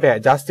ಪೊಲೀಸ್ ಗವರ್ಮೆಂಟ್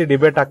ಜಾಸ್ತಿ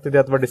ಡಿಬೇಟ್ ಆಗ್ತಿದೆ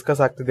ಅಥವಾ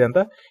ಡಿಸ್ಕಸ್ ಆಗ್ತಿದೆ ಅಂತ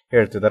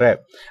ಹೇಳ್ತಿದ್ದಾರೆ.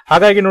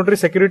 ಹಾಗಾಗಿ ನೋಡ್ರಿ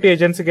ಸೆಕ್ಯೂರಿಟಿ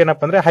ಏಜೆನ್ಸಿಗೆ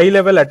ಏನಪ್ಪಾ ಅಂದ್ರೆ ಹೈ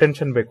ಲೆವೆಲ್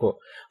ಅಟೆನ್ಷನ್ ಬೇಕು.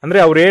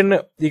 ಅಂದ್ರೆ ಅವ್ರೇನ್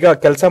ಈಗ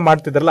ಕೆಲಸ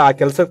ಮಾಡ್ತಿದ್ರಲ್ಲ ಆ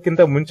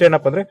ಕೆಲಸಕ್ಕಿಂತ ಮುಂಚೆ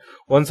ಏನಪ್ಪಾ ಅಂದ್ರೆ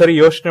ಒಂದ್ಸರಿ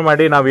ಯೋಚನೆ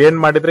ಮಾಡಿ ನಾವ್ ಏನ್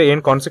ಮಾಡಿದ್ರೆ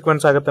ಏನ್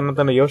ಕಾನ್ಸಿಕ್ವೆನ್ಸ್ ಆಗುತ್ತೆ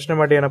ಅನ್ನೋದನ್ನ ಯೋಚನೆ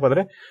ಮಾಡಿ ಏನಪ್ಪಾ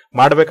ಅಂದ್ರೆ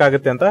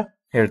ಮಾಡ್ಬೇಕಾಗತ್ತೆ ಅಂತ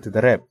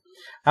ಹೇಳ್ತಿದ್ದಾರೆ.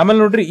 ಆಮೇಲೆ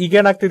ನೋಡ್ರಿ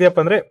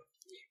ಈಗೇನಾಗ್ತಿದ್ಯಪ್ಪ ಅಂದ್ರೆ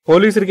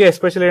ಪೊಲೀಸರಿಗೆ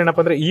ಎಸ್ಪೆಷಲಿ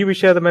ಏನಪ್ಪಾ ಅಂದ್ರೆ ಈ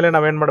ವಿಷಯದ ಮೇಲೆ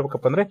ನಾವೇನ್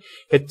ಮಾಡ್ಬೇಕಪ್ಪ ಅಂದ್ರೆ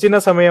ಹೆಚ್ಚಿನ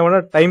ಸಮಯವನ್ನ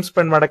ಟೈಮ್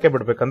ಸ್ಪೆಂಡ್ ಮಾಡಕ್ಕೆ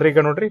ಬಿಡ್ಬೇಕಂದ್ರೆ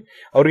ಈಗ ನೋಡ್ರಿ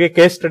ಅವ್ರಿಗೆ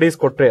ಕೇಸ್ ಸ್ಟಡೀಸ್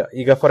ಕೊಟ್ರೆ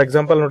ಈಗ ಫಾರ್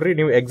ಎಕ್ಸಾಂಪಲ್ ನೋಡ್ರಿ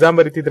ನೀವು ಎಕ್ಸಾಮ್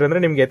ಬರೀತಿದ್ರೆ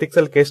ಅಂದ್ರೆ ನಿಮ್ಗೆ ಎಥಿಕ್ಸ್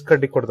ಅಲ್ಲಿ ಕೇಸ್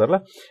ಸ್ಟಡಿ ಕೊಡ್ತಾರಲ್ಲ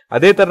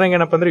ಅದೇ ತರನಾಗಿ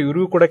ಏನಪ್ಪಾ ಅಂದ್ರೆ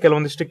ಇವ್ರಿಗೂ ಕೂಡ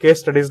ಕೆಲವೊಂದಿಷ್ಟು ಕೇಸ್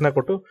ಸ್ಟಡೀಸ್ ನ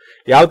ಕೊಟ್ಟು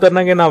ಯಾವ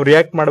ತರನಾಗಿ ನಾವು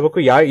ರಿಯಾಕ್ಟ್ ಮಾಡಬೇಕು,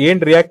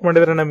 ಏನ್ ರಿಯಾಕ್ಟ್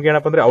ಮಾಡಿದ್ರೆ ನಮ್ಗೆ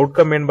ಏನಪ್ಪಾ ಅಂದ್ರೆ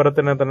ಔಟ್ಕಮ್ ಏನ್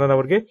ಬರುತ್ತೆ ಅನ್ನೋದನ್ನ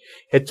ಅವ್ರಿಗೆ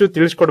ಹೆಚ್ಚು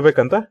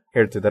ತಿಳಿಸ್ಕೊಡ್ಬೇಕಂತ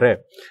ಹೇಳ್ತಿದ್ದಾರೆ.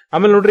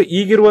 ಆಮೇಲೆ ನೋಡ್ರಿ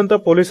ಈಗಿರುವಂತ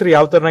ಪೊಲೀಸರು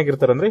ಯಾವ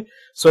ತರನಾಗಿರ್ತಾರೆ ಅಂದ್ರೆ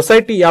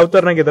ಸೊಸೈಟಿ ಯಾವ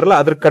ತರನಾಗಿದಾರಲ್ಲ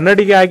ಅದ್ರ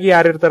ಕನ್ನಡಿಗೆ ಆಗಿ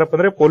ಯಾರು ಇರ್ತಾರಪ್ಪ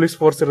ಅಂದ್ರೆ ಪೊಲೀಸ್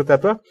ಫೋರ್ಸ್ ಇರುತ್ತೆ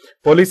ಅಥವಾ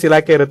ಪೊಲೀಸ್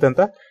ಇಲಾಖೆ ಇರುತ್ತೆ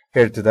ಅಂತ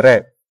ಹೇಳ್ತಿದ್ದಾರೆ.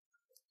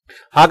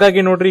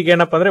 ಹಾಗಾಗಿ ನೋಡ್ರಿ ಈಗ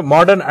ಏನಪ್ಪಾ ಅಂದ್ರೆ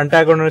ಮಾಡರ್ನ್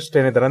ಅಂಟಾಗೋನಿಸ್ಟ್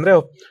ಏನಿದ್ದಾರೆ ಅಂದ್ರೆ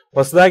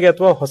ಹೊಸದಾಗಿ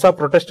ಅಥವಾ ಹೊಸ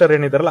ಪ್ರೊಟೆಸ್ಟರ್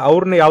ಏನಿದಾರಲ್ಲ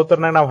ಅವ್ರನ್ನ ಯಾವ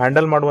ತರ ನಾವು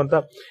ಹ್ಯಾಂಡಲ್ ಮಾಡುವಂತ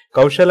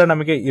ಕೌಶಲ್ಯ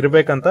ನಮಗೆ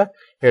ಇರ್ಬೇಕಂತ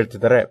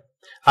ಹೇಳ್ತಿದ್ದಾರೆ.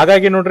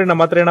 ಹಾಗಾಗಿ ನೋಡ್ರಿ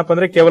ನಮ್ಮ ಹತ್ರ ಏನಪ್ಪಾ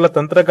ಅಂದ್ರೆ ಕೇವಲ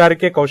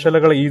ತಂತ್ರಗಾರಿಕೆ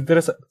ಕೌಶಲ್ಯಗಳು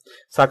ಇದ್ರೆ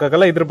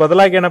ಸಾಕಾಗಲ್ಲ. ಇದ್ರ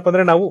ಬದಲಾಗಿ ಏನಪ್ಪಾ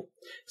ಅಂದ್ರೆ ನಾವು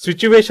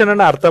ಸಿಚುವೇಶನ್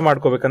ಅನ್ನ ಅರ್ಥ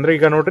ಮಾಡ್ಕೋಬೇಕಂದ್ರೆ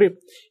ಈಗ ನೋಡ್ರಿ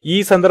ಈ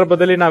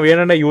ಸಂದರ್ಭದಲ್ಲಿ ನಾವ್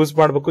ಏನನ್ನ ಯೂಸ್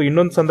ಮಾಡ್ಬೇಕು,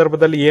 ಇನ್ನೊಂದು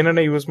ಸಂದರ್ಭದಲ್ಲಿ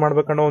ಏನನ್ನ ಯೂಸ್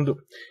ಮಾಡ್ಬೇಕನ್ನೋ ಒಂದು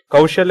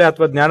ಕೌಶಲ್ಯ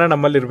ಅಥವಾ ಜ್ಞಾನ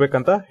ನಮ್ಮಲ್ಲಿ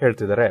ಇರ್ಬೇಕಂತ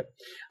ಹೇಳ್ತಿದ್ದಾರೆ.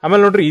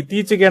 ಆಮೇಲೆ ನೋಡ್ರಿ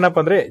ಇತ್ತೀಚೆಗೆ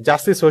ಏನಪ್ಪಾ ಅಂದ್ರೆ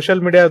ಜಾಸ್ತಿ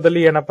ಸೋಷಿಯಲ್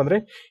ಮೀಡಿಯಾದಲ್ಲಿ ಏನಪ್ಪಾ ಅಂದ್ರೆ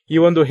ಈ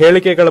ಒಂದು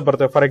ಹೇಳಿಕೆಗಳು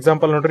ಬರ್ತವೆ. ಫಾರ್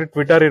ಎಕ್ಸಾಂಪಲ್ ನೋಡ್ರಿ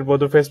ಟ್ವಿಟರ್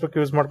ಇರ್ಬೋದು, ಫೇಸ್ಬುಕ್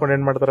ಯೂಸ್ ಮಾಡ್ಕೊಂಡು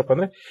ಏನ್ ಮಾಡ್ತಾರಪ್ಪ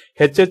ಅಂದ್ರೆ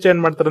ಹೆಚ್ಚೆಚ್ಚು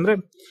ಏನ್ ಮಾಡ್ತಾರೆ ಅಂದ್ರೆ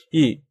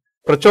ಈ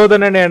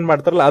ಪ್ರಚೋದನೆ ಏನ್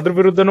ಮಾಡ್ತಾರಲ್ಲ ಅದ್ರ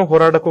ವಿರುದ್ಧನೂ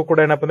ಹೋರಾಡಕ್ಕೂ ಕೂಡ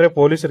ಏನಪ್ಪಾ ಅಂದ್ರೆ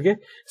ಪೊಲೀಸರಿಗೆ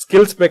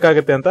ಸ್ಕಿಲ್ಸ್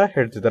ಬೇಕಾಗುತ್ತೆ ಅಂತ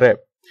ಹೇಳ್ತಿದ್ದಾರೆ.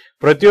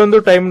 ಪ್ರತಿಯೊಂದು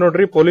ಟೈಮ್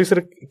ನೋಡ್ರಿ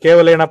ಪೊಲೀಸರು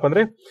ಕೇವಲ ಏನಪ್ಪಾ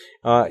ಅಂದ್ರೆ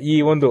ಈ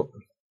ಒಂದು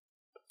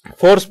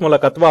ಫೋರ್ಸ್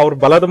ಮೂಲಕ ಅಥವಾ ಅವ್ರ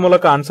ಬಲದ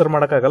ಮೂಲಕ ಆನ್ಸರ್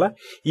ಮಾಡಕ್ಕಾಗಲ್ಲ.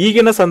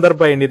 ಈಗಿನ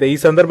ಸಂದರ್ಭ ಏನಿದೆ, ಈ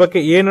ಸಂದರ್ಭಕ್ಕೆ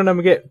ಏನು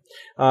ನಮಗೆ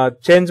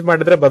ಚೇಂಜ್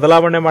ಮಾಡಿದ್ರೆ,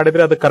 ಬದಲಾವಣೆ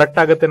ಮಾಡಿದ್ರೆ ಅದು ಕರೆಕ್ಟ್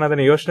ಆಗುತ್ತೆ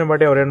ಅನ್ನೋದನ್ನ ಯೋಚನೆ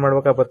ಮಾಡಿ ಅವ್ರು ಏನ್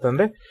ಮಾಡ್ಬೇಕಾಗತ್ತೆ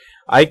ಅಂದ್ರೆ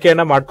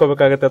ಆಯ್ಕೆಯನ್ನ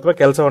ಮಾಡ್ಕೋಬೇಕಾಗತ್ತೆ ಅಥವಾ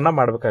ಕೆಲಸವನ್ನ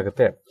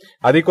ಮಾಡ್ಬೇಕಾಗತ್ತೆ.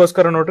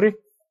 ಅದಕ್ಕೋಸ್ಕರ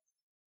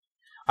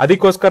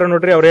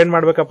ನೋಡ್ರಿ ಅವ್ರ ಏನ್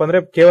ಮಾಡ್ಬೇಕಪ್ಪ ಅಂದ್ರೆ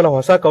ಕೇವಲ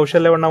ಹೊಸ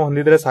ಕೌಶಲ್ಯವನ್ನ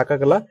ಹೊಂದಿದ್ರೆ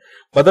ಸಾಕಾಗಲ್ಲ,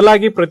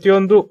 ಬದಲಾಗಿ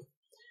ಪ್ರತಿಯೊಂದು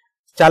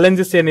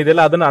ಚಾಲೆಂಜಸ್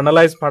ಏನಿದೆಯಲ್ಲ ಅದನ್ನ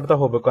ಅನಲೈಸ್ ಮಾಡ್ತಾ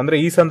ಹೋಗ್ಬೇಕು. ಅಂದ್ರೆ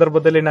ಈ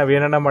ಸಂದರ್ಭದಲ್ಲಿ ನಾವ್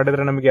ಏನನ್ನ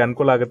ಮಾಡಿದ್ರೆ ನಮಗೆ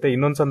ಅನುಕೂಲ ಆಗುತ್ತೆ,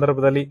 ಇನ್ನೊಂದು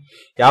ಸಂದರ್ಭದಲ್ಲಿ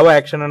ಯಾವ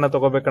ಆಕ್ಷನ್ ಅನ್ನ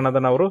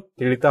ತಗೋಬೇಕನ್ನೋದನ್ನ ಅವರು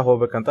ತಿಳಿತಾ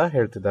ಹೋಗ್ಬೇಕಂತ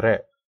ಹೇಳ್ತಿದ್ದಾರೆ.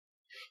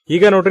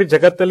 ಈಗ ನೋಡ್ರಿ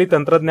ಜಗತ್ತಲ್ಲಿ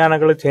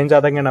ತಂತ್ರಜ್ಞಾನಗಳು ಚೇಂಜ್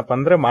ಆದಂಗೆ ಏನಪ್ಪಾ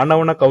ಅಂದ್ರೆ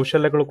ಮಾನವನ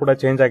ಕೌಶಲ್ಯಗಳು ಕೂಡ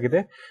ಚೇಂಜ್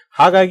ಆಗಿದೆ.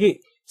 ಹಾಗಾಗಿ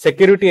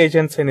ಸೆಕ್ಯೂರಿಟಿ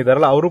ಏಜೆನ್ಸಿ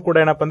ಏನಿದಾರಲ್ಲ ಅವರು ಕೂಡ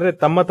ಏನಪ್ಪಾ ಅಂದ್ರೆ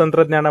ತಮ್ಮ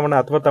ತಂತ್ರಜ್ಞಾನವನ್ನ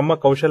ಅಥವಾ ತಮ್ಮ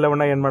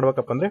ಕೌಶಲ್ಯವನ್ನ ಏನ್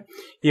ಮಾಡ್ಬೇಕಪ್ಪ ಅಂದ್ರೆ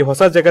ಈ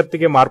ಹೊಸ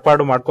ಜಗತ್ತಿಗೆ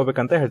ಮಾರ್ಪಾಡು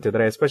ಮಾಡ್ಕೋಬೇಕಂತ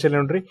ಹೇಳ್ತಿದ್ದಾರೆ. ಎಸ್ಪೆಷಲಿ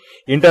ನೋಡ್ರಿ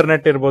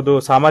ಇಂಟರ್ನೆಟ್ ಇರ್ಬೋದು,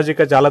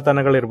 ಸಾಮಾಜಿಕ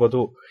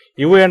ಜಾಲತಾಣಗಳಿರ್ಬೋದು,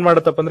 ಇವು ಏನ್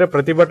ಮಾಡುತ್ತಪ್ಪ ಅಂದ್ರೆ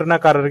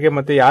ಪ್ರತಿಭಟನಾಕಾರರಿಗೆ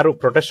ಮತ್ತೆ ಯಾರು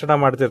ಪ್ರೊಟೆಸ್ಟ್ ಅನ್ನ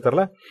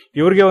ಮಾಡ್ತಿರ್ತಾರಲ್ಲ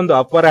ಇವ್ರಿಗೆ ಒಂದು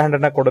ಅಪ್ಪರ್ ಹ್ಯಾಂಡ್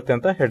ಅನ್ನ ಕೊಡುತ್ತೆ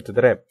ಅಂತ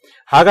ಹೇಳ್ತಿದ್ದಾರೆ.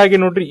 ಹಾಗಾಗಿ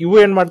ನೋಡ್ರಿ ಇವು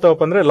ಏನ್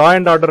ಮಾಡ್ತಾವಪ್ಪ ಅಂದ್ರೆ ಲಾ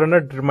ಅಂಡ್ ಆರ್ಡರ್ ಅನ್ನ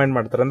ಡಿಟರ್ಮೈನ್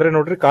ಮಾಡ್ತಾರೆ. ಅಂದ್ರೆ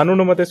ನೋಡ್ರಿ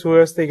ಕಾನೂನು ಮತ್ತೆ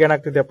ಸುವ್ಯವಸ್ಥೆಗೆ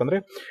ಏನಾಗ್ತಿದೆಯಪ್ಪ ಅಂದ್ರೆ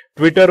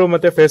ಟ್ವಿಟರ್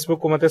ಮತ್ತೆ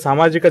ಫೇಸ್ಬುಕ್ ಮತ್ತೆ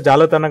ಸಾಮಾಜಿಕ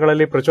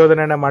ಜಾಲತಾಣಗಳಲ್ಲಿ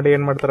ಪ್ರಚೋದನೆಯನ್ನ ಮಾಡಿ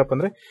ಏನ್ ಮಾಡ್ತಾರಪ್ಪ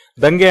ಅಂದ್ರೆ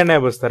ದಂಗೆಯನ್ನ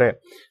ಎಬ್ಬಿಸ್ತಾರೆ.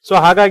 ಸೊ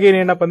ಹಾಗಾಗಿ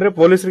ಏನಪ್ಪಾ ಅಂದ್ರೆ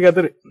ಪೊಲೀಸರಿಗೆ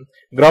ಅದ್ರ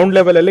ಗ್ರೌಂಡ್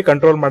ಲೆವೆಲ್ ಅಲ್ಲಿ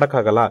ಕಂಟ್ರೋಲ್ ಮಾಡಕ್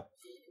ಆಗಲ್ಲ.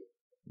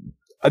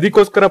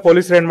 ಅದಕ್ಕೋಸ್ಕರ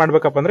ಪೊಲೀಸರು ಏನ್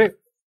ಮಾಡ್ಬೇಕಪ್ಪ ಅಂದ್ರೆ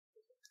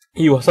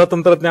ಈ ಹೊಸ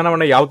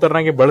ತಂತ್ರಜ್ಞಾನವನ್ನ ಯಾವ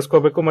ತರನಾಗಿ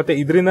ಬಳಸ್ಕೋಬೇಕು, ಮತ್ತೆ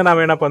ಇದರಿಂದ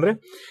ನಾವೇನಪ್ಪ ಅಂದ್ರೆ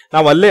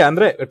ನಾವ್ ಅಲ್ಲೇ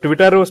ಅಂದ್ರೆ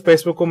ಟ್ವಿಟರ್,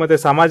 ಫೇಸ್ಬುಕ್ ಮತ್ತೆ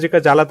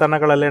ಸಾಮಾಜಿಕ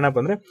ಜಾಲತಾಣಗಳಲ್ಲಿ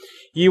ಏನಪ್ಪ ಅಂದ್ರೆ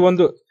ಈ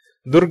ಒಂದು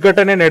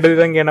ದುರ್ಘಟನೆ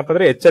ನಡೆದಂಗೆ ಏನಪ್ಪ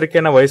ಅಂದ್ರೆ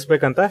ಎಚ್ಚರಿಕೆಯನ್ನ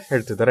ವಹಿಸಬೇಕಂತ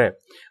ಹೇಳ್ತಿದ್ದಾರೆ.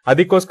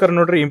 ಅದಕ್ಕೋಸ್ಕರ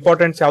ನೋಡ್ರಿ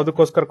ಇಂಪಾರ್ಟೆನ್ಸ್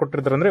ಯಾವ್ದಕ್ಕೋಸ್ಕರ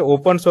ಕೊಟ್ಟಿದ್ದಾರೆ ಅಂದ್ರೆ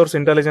ಓಪನ್ ಸೋರ್ಸ್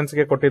ಇಂಟೆಲಿಜೆನ್ಸ್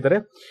ಗೆ ಕೊಟ್ಟಿದ್ದಾರೆ.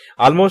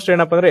 ಆಲ್ಮೋಸ್ಟ್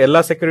ಏನಪ್ಪ ಅಂದ್ರೆ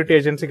ಎಲ್ಲಾ ಸೆಕ್ಯೂರಿಟಿ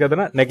ಏಜೆನ್ಸಿಗೆ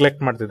ಅದನ್ನ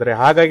ನೆಗ್ಲೆಕ್ಟ್ ಮಾಡ್ತಿದ್ದಾರೆ.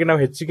 ಹಾಗಾಗಿ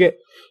ನಾವು ಹೆಚ್ಚಿಗೆ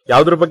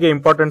ಯಾವ್ದ್ರ ಬಗ್ಗೆ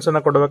ಇಂಪಾರ್ಟೆನ್ಸ್ ಅನ್ನ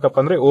ಕೊಡಬೇಕಪ್ಪ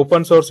ಅಂದ್ರೆ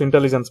ಓಪನ್ ಸೋರ್ಸ್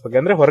ಇಂಟೆಲಿಜೆನ್ಸ್ ಬಗ್ಗೆ,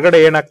 ಅಂದ್ರೆ ಹೊರಗಡೆ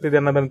ಏನಾಗ್ತಿದೆ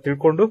ಅನ್ನೋದನ್ನ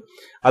ತಿಳ್ಕೊಂಡು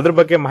ಅದ್ರ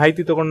ಬಗ್ಗೆ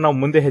ಮಾಹಿತಿ ತಗೊಂಡು ನಾವು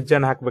ಮುಂದೆ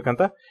ಹೆಜ್ಜೆಯನ್ನು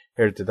ಹಾಕ್ಬೇಕಂತ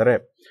ಹೇಳ್ತಿದ್ದಾರೆ.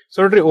 ಸೊ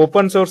ನೋಡ್ರಿ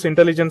ಓಪನ್ ಸೋರ್ಸ್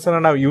ಇಂಟೆಲಿಜೆನ್ಸ್ ಅನ್ನ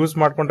ನಾವು ಯೂಸ್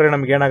ಮಾಡ್ಕೊಂಡ್ರೆ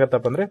ನಮ್ಗೆ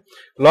ಏನಾಗತ್ತಪ್ಪ ಅಂದ್ರೆ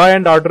ಲಾ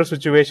ಅಂಡ್ ಆರ್ಡರ್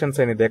ಸಿಚುವೇಶನ್ಸ್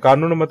ಏನಿದೆ,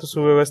 ಕಾನೂನು ಮತ್ತು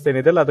ಸುವ್ಯವಸ್ಥೆ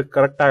ಏನಿದೆಲ್ಲ ಅದು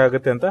ಕರೆಕ್ಟ್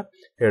ಆಗುತ್ತೆ ಅಂತ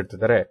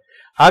ಹೇಳ್ತಿದ್ದಾರೆ.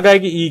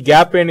 ಹಾಗಾಗಿ ಈ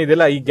ಗ್ಯಾಪ್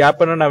ಏನಿದೆಯಲ್ಲ ಈ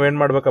ಗ್ಯಾಪ್ ಅನ್ನ ನಾವೇನ್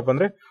ಮಾಡ್ಬೇಕಪ್ಪ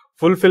ಅಂದ್ರೆ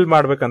ಫುಲ್ಫಿಲ್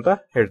ಮಾಡ್ಬೇಕಂತ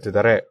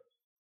ಹೇಳ್ತಿದ್ದಾರೆ.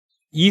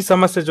 ಈ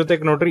ಸಮಸ್ಯೆ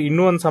ಜೊತೆಗೆ ನೋಡ್ರಿ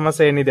ಇನ್ನೂ ಒಂದು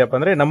ಸಮಸ್ಯೆ ಏನಿದೆಯಪ್ಪ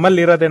ಅಂದ್ರೆ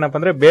ನಮ್ಮಲ್ಲಿ ಇರೋದೇನಪ್ಪ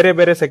ಅಂದ್ರೆ ಬೇರೆ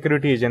ಬೇರೆ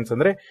ಸೆಕ್ಯೂರಿಟಿ ಏಜೆನ್ಸಿ,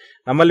 ಅಂದ್ರೆ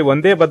ನಮ್ಮಲ್ಲಿ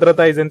ಒಂದೇ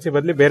ಭದ್ರತಾ ಏಜೆನ್ಸಿ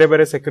ಬದಲಿ ಬೇರೆ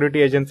ಬೇರೆ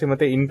ಸೆಕ್ಯೂರಿಟಿ ಏಜೆನ್ಸಿ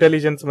ಮತ್ತೆ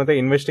ಇಂಟೆಲಿಜೆನ್ಸ್ ಮತ್ತೆ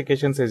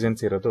ಇನ್ವೆಸ್ಟಿಗೇಷನ್ಸ್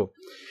ಏಜೆನ್ಸಿ ಇರೋದು.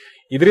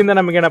 ಇದರಿಂದ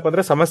ನಮಗೇನಪ್ಪ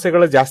ಅಂದ್ರೆ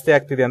ಸಮಸ್ಯೆಗಳು ಜಾಸ್ತಿ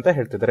ಆಗ್ತಿದೆ ಅಂತ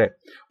ಹೇಳ್ತಿದ್ದಾರೆ.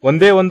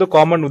 ಒಂದೇ ಒಂದು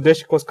ಕಾಮನ್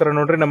ಉದ್ದೇಶಕ್ಕೋಸ್ಕರ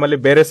ನೋಡ್ರಿ ನಮ್ಮಲ್ಲಿ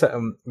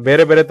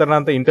ಬೇರೆ ಬೇರೆ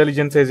ತರನಂತ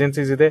ಇಂಟೆಲಿಜೆನ್ಸ್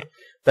ಏಜೆನ್ಸೀಸ್ ಇದೆ,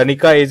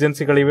 ತನಿಖಾ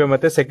ಏಜೆನ್ಸಿಗಳಿವೆ,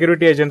 ಮತ್ತೆ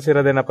ಸೆಕ್ಯೂರಿಟಿ ಏಜೆನ್ಸಿ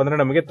ಇರೋದೇನಪ್ಪ ಅಂದ್ರೆ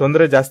ನಮಗೆ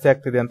ತೊಂದರೆ ಜಾಸ್ತಿ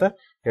ಆಗ್ತಿದೆ ಅಂತ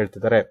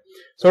ಹೇಳ್ತಿದ್ದಾರೆ.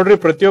 ಸೊ ನೋಡ್ರಿ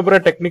ಪ್ರತಿಯೊಬ್ಬರ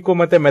ಟೆಕ್ನಿಕ್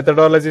ಮತ್ತೆ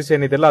ಮೆಥಡಾಲಜೀಸ್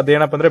ಏನಿದೆಲ್ಲ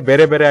ಅದೇನಪ್ಪ ಅಂದ್ರೆ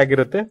ಬೇರೆ ಬೇರೆ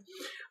ಆಗಿರುತ್ತೆ.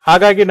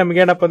 ಹಾಗಾಗಿ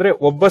ನಮ್ಗೇನಪ್ಪ ಅಂದ್ರೆ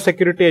ಒಬ್ಬ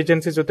ಸೆಕ್ಯೂರಿಟಿ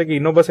ಏಜೆನ್ಸಿ ಜೊತೆಗೆ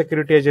ಇನ್ನೊಬ್ಬ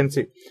ಸೆಕ್ಯೂರಿಟಿ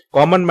ಏಜೆನ್ಸಿ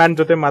ಕಾಮನ್ ಮ್ಯಾನ್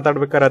ಜೊತೆ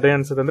ಮಾತಾಡ್ಬೇಕಾದ್ರೆ ಅದೇ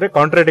ಅನ್ಸುತ್ತೆ ಅಂದ್ರೆ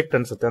ಕಾಂಟ್ರಾಡಿಕ್ಟ್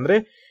ಅನ್ಸುತ್ತೆ. ಅಂದ್ರೆ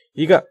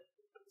ಈಗ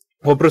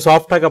ಒಬ್ರು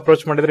ಸಾಫ್ಟ್ ಆಗಿ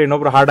ಅಪ್ರೋಚ್ ಮಾಡಿದ್ರೆ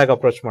ಇನ್ನೊಬ್ರು ಹಾರ್ಡ್ ಆಗಿ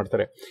ಅಪ್ರೋಚ್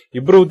ಮಾಡ್ತಾರೆ.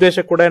 ಇಬ್ರು ಉದ್ದೇಶ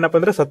ಕೂಡ ಏನಪ್ಪಾ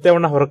ಅಂದ್ರೆ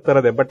ಸತ್ಯವನ್ನ ಹೊರಗೆ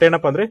ತರದೆ. ಬಟ್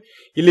ಏನಪ್ಪಾ ಅಂದ್ರೆ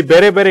ಇಲ್ಲಿ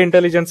ಬೇರೆ ಬೇರೆ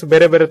ಇಂಟೆಲಿಜೆನ್ಸ್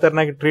ಬೇರೆ ಬೇರೆ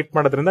ತರನಾಗಿ ಟ್ರೀಟ್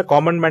ಮಾಡೋದ್ರಿಂದ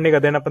ಕಾಮನ್ ಮ್ಯಾನ್ ಗೆ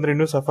ಅದೇನಪ್ಪ ಅಂದ್ರೆ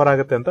ಇನ್ನೂ ಸಫರ್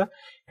ಆಗುತ್ತೆ ಅಂತ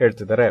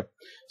ಹೇಳ್ತಿದ್ದಾರೆ.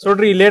 ಸೊ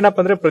ನೋಡ್ರಿ ಇಲ್ಲೇನಪ್ಪ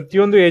ಅಂದ್ರೆ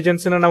ಪ್ರತಿಯೊಂದು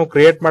ಏಜೆನ್ಸಿನ ನಾವು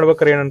ಕ್ರಿಯೇಟ್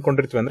ಮಾಡ್ಬೇಕಾದ್ರೆ ಏನ್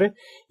ಅನ್ಕೊಂಡಿರ್ತೀವಿ ಅಂದ್ರೆ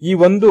ಈ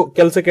ಒಂದು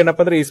ಕೆಲಸಕ್ಕೆ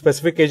ಏನಪ್ಪಾ ಅಂದ್ರೆ ಈ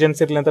ಸ್ಪೆಸಿಫಿಕ್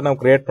ಏಜೆನ್ಸಿ ಇರ್ಲಿ ಅಂತ ನಾವು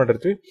ಕ್ರಿಯೇಟ್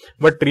ಮಾಡಿರ್ತೀವಿ.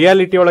 ಬಟ್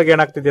ರಿಯಾಲಿಟಿ ಒಳಗೆ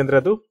ಏನಾಗ್ತಿದೆ ಅಂದ್ರೆ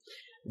ಅದು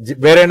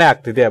ಬೇರೆನೆ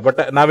ಆಗ್ತಿದೆ. ಬಟ್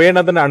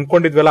ನಾವೇನದನ್ನ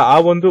ಅನ್ಕೊಂಡಿದ್ವಲ್ಲ ಆ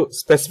ಒಂದು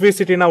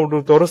ಸ್ಪೆಸಿಫಿಸಿಟಿನ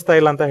ತೋರಿಸ್ತಾ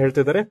ಇಲ್ಲ ಅಂತ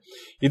ಹೇಳ್ತಿದ್ದಾರೆ.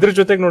 ಇದ್ರ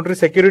ಜೊತೆಗೆ ನೋಡ್ರಿ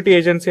ಸೆಕ್ಯೂರಿಟಿ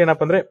ಏಜೆನ್ಸಿ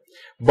ಏನಪ್ಪಾ ಅಂದ್ರೆ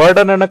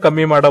ಬರ್ಡನ್ ಅನ್ನ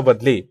ಕಮ್ಮಿ ಮಾಡೋ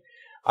ಬದ್ಲಿ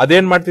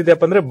ಅದೇನ್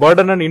ಮಾಡ್ತಿದ್ಯಪ್ಪ ಅಂದ್ರೆ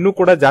ಬರ್ಡನ್ ಅನ್ನು ಇನ್ನೂ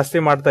ಕೂಡ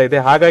ಜಾಸ್ತಿ ಮಾಡ್ತಾ ಇದೆ.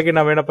 ಹಾಗಾಗಿ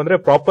ನಾವೇನಪ್ಪ ಅಂದ್ರೆ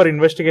ಪ್ರಾಪರ್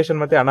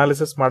ಇನ್ವೆಸ್ಟಿಗೇಷನ್ ಮತ್ತೆ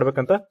ಅನಾಲಿಸಿಸ್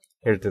ಮಾಡ್ಬೇಕಂತ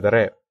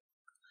ಹೇಳ್ತಿದ್ದಾರೆ.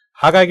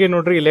 ಹಾಗಾಗಿ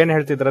ನೋಡ್ರಿ ಇಲ್ಲಿ ಏನ್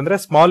ಹೇಳ್ತಿದ್ರೆ ಅಂದ್ರೆ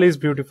ಸ್ಮಾಲ್ ಈಸ್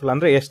ಬ್ಯೂಟಿಫುಲ್,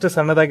 ಅಂದ್ರೆ ಎಷ್ಟು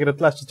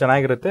ಸಣ್ಣದಾಗಿರುತ್ತಲ್ಲ ಅಷ್ಟು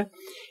ಚೆನ್ನಾಗಿರುತ್ತೆ.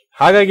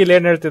 ಹಾಗಾಗಿ ಇಲ್ಲಿ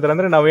ಏನ್ ಹೇಳ್ತಿದ್ರೆ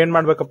ಅಂದ್ರೆ ನಾವ್ ಏನ್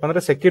ಮಾಡ್ಬೇಕಪ್ಪ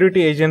ಅಂದ್ರೆ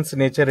ಸೆಕ್ಯೂರಿಟಿ ಏಜೆನ್ಸಿ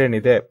ನೇಚರ್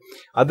ಏನಿದೆ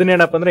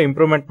ಅದನ್ನೇನಪ್ಪ ಅಂದ್ರೆ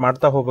ಇಂಪ್ರೂವ್ಮೆಂಟ್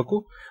ಮಾಡ್ತಾ ಹೋಗ್ಬೇಕು.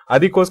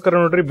 ಅದಕ್ಕೋಸ್ಕರ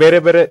ನೋಡ್ರಿ ಬೇರೆ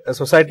ಬೇರೆ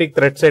ಸೊಸೈಟಿಗೆ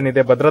ಥ್ರೆಟ್ಸ್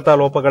ಏನಿದೆ, ಭದ್ರತಾ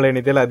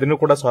ಲೋಪಗಳೇನಿದೆಯಲ್ಲ ಅದನ್ನು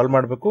ಕೂಡ ಸಾಲ್ವ್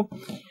ಮಾಡ್ಬೇಕು.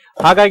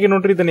 ಹಾಗಾಗಿ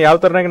ನೋಡ್ರಿ ಇದನ್ನ ಯಾವ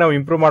ತರನಾಗಿ ನಾವು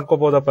ಇಂಪ್ರೂವ್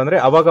ಮಾಡ್ಕೋಬಹುದಪ್ಪ ಅಂದ್ರೆ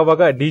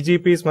ಅವಾಗ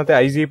ಡಿಜಿಪಿಸ್ ಮತ್ತೆ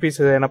ಐಜಿಪಿಸ್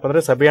ಏನಪ್ಪ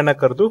ಅಂದ್ರೆ ಸಭೆಯನ್ನ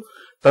ಕರೆದು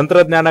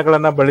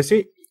ತಂತ್ರಜ್ಞಾನಗಳನ್ನ ಬಳಸಿ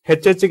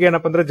ಹೆಚ್ಚೆಚ್ಚಿಗೆ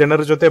ಏನಪ್ಪ ಅಂದ್ರೆ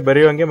ಜನರ ಜೊತೆ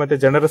ಬೆರೆಯುವಂಗೆ ಮತ್ತೆ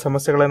ಜನರ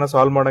ಸಮಸ್ಯೆಗಳನ್ನ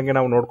ಸಾಲ್ವ್ ಮಾಡೋಂಗೆ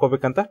ನಾವು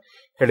ನೋಡ್ಕೋಬೇಕಂತ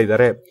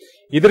ಹೇಳಿದ್ದಾರೆ.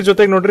 ಇದ್ರ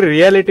ಜೊತೆಗೆ ನೋಡ್ರಿ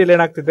ರಿಯಾಲಿಟಿಲಿ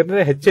ಏನಾಗ್ತಿದೆ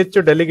ಅಂದ್ರೆ ಹೆಚ್ಚೆಚ್ಚು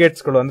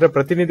ಡೆಲಿಗೇಟ್ಸ್ ಗಳು ಅಂದ್ರೆ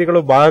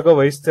ಪ್ರತಿನಿಧಿಗಳು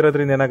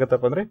ಭಾಗವಹಿಸ್ತಿರೋದ್ರಿಂದ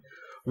ಏನಾಗತ್ತಪ್ಪ ಅಂದ್ರೆ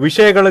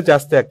ವಿಷಯಗಳು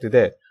ಜಾಸ್ತಿ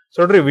ಆಗ್ತಿದೆ. ಸೊ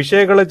ನೋಡ್ರಿ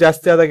ವಿಷಯಗಳು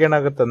ಜಾಸ್ತಿ ಆದಾಗ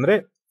ಏನಾಗುತ್ತಂದ್ರೆ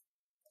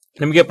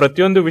ನಿಮಗೆ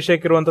ಪ್ರತಿಯೊಂದು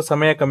ವಿಷಯಕ್ಕಿರುವಂತ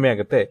ಸಮಯ ಕಮ್ಮಿ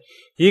ಆಗುತ್ತೆ.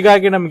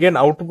 ಹೀಗಾಗಿ ನಮ್ಗೇನ್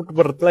ಔಟ್ಪುಟ್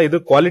ಬರುತ್ತಲ್ಲ ಇದು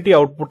ಕ್ವಾಲಿಟಿ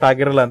ಔಟ್ಪುಟ್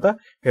ಆಗಿರಲ್ಲ ಅಂತ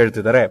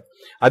ಹೇಳ್ತಿದ್ದಾರೆ.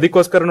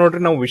 ಅದಕ್ಕೋಸ್ಕರ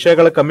ನೋಡ್ರಿ ನಾವು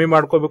ವಿಷಯಗಳ ಕಮ್ಮಿ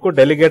ಮಾಡ್ಕೋಬೇಕು,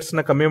 ಡೆಲಿಗೇಟ್ಸ್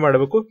ನ ಕಮ್ಮಿ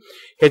ಮಾಡಬೇಕು,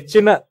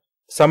 ಹೆಚ್ಚಿನ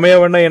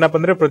ಸಮಯವನ್ನ ಏನಪ್ಪಾ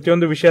ಅಂದ್ರೆ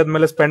ಪ್ರತಿಯೊಂದು ವಿಷಯದ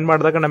ಮೇಲೆ ಸ್ಪೆಂಡ್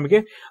ಮಾಡಿದಾಗ ನಮಗೆ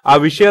ಆ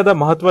ವಿಷಯದ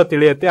ಮಹತ್ವ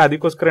ತಿಳಿಯುತ್ತೆ.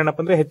 ಅದಕ್ಕೋಸ್ಕರ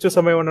ಏನಪ್ಪಾ ಅಂದ್ರೆ ಹೆಚ್ಚು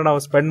ಸಮಯವನ್ನ ನಾವು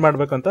ಸ್ಪೆಂಡ್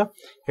ಮಾಡ್ಬೇಕಂತ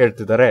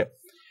ಹೇಳ್ತಿದ್ದಾರೆ.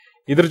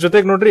 ಇದ್ರ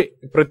ಜೊತೆಗೆ ನೋಡ್ರಿ,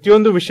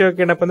 ಪ್ರತಿಯೊಂದು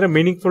ವಿಷಯಕ್ಕೆ ಏನಪ್ಪಾ ಅಂದ್ರೆ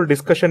ಮೀನಿಂಗ್ಫುಲ್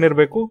ಡಿಸ್ಕಷನ್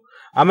ಇರಬೇಕು.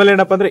 ಆಮೇಲೆ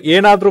ಏನಪ್ಪಾ ಅಂದ್ರೆ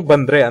ಏನಾದ್ರೂ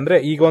ಬಂದ್ರೆ ಅಂದ್ರೆ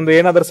ಈಗ ಒಂದು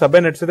ಏನಾದ್ರೂ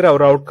ಸಭೆ ನಡೆಸಿದ್ರೆ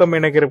ಅವ್ರ ಔಟ್ಕಮ್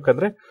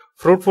ಏನಾಗಿರ್ಬೇಕಂದ್ರೆ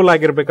ಫ್ರೂಟ್ಫುಲ್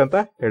ಆಗಿರ್ಬೇಕಂತ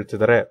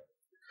ಹೇಳ್ತಿದ್ದಾರೆ.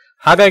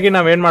 ಹಾಗಾಗಿ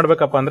ನಾವೇನ್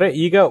ಮಾಡ್ಬೇಕಪ್ಪ ಅಂದ್ರೆ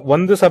ಈಗ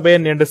ಒಂದು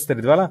ಸಭೆಯನ್ನು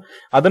ನಡೆಸ್ತಿದ್ವಲ್ಲ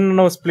ಅದನ್ನ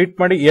ನಾವು ಸ್ಪ್ಲಿಟ್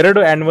ಮಾಡಿ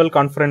 2 ಆನ್ಯುವಲ್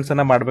ಕಾನ್ಫರೆನ್ಸ್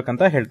ಅನ್ನ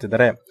ಮಾಡ್ಬೇಕಂತ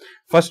ಹೇಳ್ತಿದ್ದಾರೆ.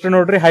 ಫಸ್ಟ್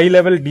ನೋಡ್ರಿ, high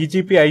level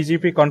DGP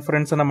IGP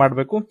conference ಅನ್ನ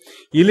ಮಾಡಬೇಕು.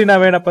 ಇಲ್ಲಿ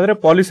ನಾವೇನಪ್ಪ ಅಂದ್ರೆ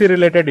ಪಾಲಿಸಿ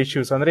ರಿಲೇಟೆಡ್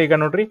ಇಶ್ಯೂಸ್ ಅಂದ್ರೆ ಈಗ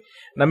ನೋಡ್ರಿ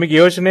ನಮಗೆ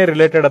ಯೋಜನೆ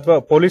ರಿಲೇಟೆಡ್ ಅಥವಾ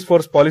police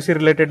force policy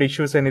related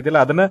issues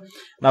ಏನಿದಿಲ್ಲ ಅದನ್ನ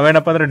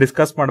ನಾವೇನಪ್ಪ ಅಂದ್ರೆ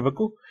ಡಿಸ್ಕಸ್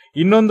ಮಾಡಬೇಕು.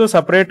 ಇನ್ನೊಂದು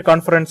ಸಪರೇಟ್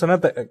ಕಾನ್ಫರೆನ್ಸ್ ಅನ್ನ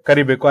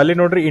ಕರಿಬೇಕು. ಅಲ್ಲಿ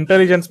ನೋಡ್ರಿ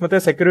ಇಂಟೆಲಿಜೆನ್ಸ್ ಮತ್ತೆ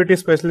ಸೆಕ್ಯೂರಿಟಿ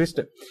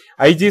ಸ್ಪೆಷಲಿಸ್ಟ್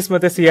ಐಜಿಸ್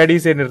ಮತ್ತೆ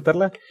ಸಿಐಡಿಸ್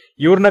ಏನಿರ್ತಾರಲ್ಲ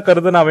ಇವ್ರನ್ನ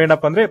ಕರೆದು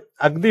ನಾವೇನಪ್ಪ ಅಂದ್ರೆ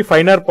ಅಗ್ದಿ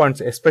ಫೈನರ್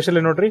ಪಾಯಿಂಟ್ಸ್ ಎಸ್ಪೆಷಲಿ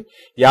ನೋಡ್ರಿ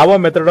ಯಾವ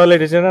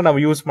ಮೆಥಡಾಲಜಿನ ನಾವು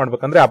ಯೂಸ್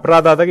ಮಾಡ್ಬೇಕಂದ್ರೆ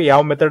ಅಪರಾಧ ಆದಾಗ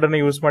ಯಾವ ಮೆಥಡ್ ಅನ್ನ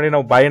ಯೂಸ್ ಮಾಡಿ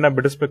ನಾವು ಬಾಯನ್ನ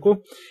ಬಿಡಿಸಬೇಕು,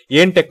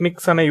 ಏನ್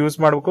ಟೆಕ್ನಿಕ್ಸ್ ಅನ್ನ ಯೂಸ್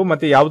ಮಾಡಬೇಕು,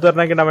 ಮತ್ತೆ ಯಾವ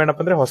ತರನಾಗಿ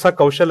ನಾವೇನಪ್ಪ ಅಂದ್ರೆ ಹೊಸ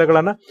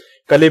ಕೌಶಲ್ಯಗಳನ್ನ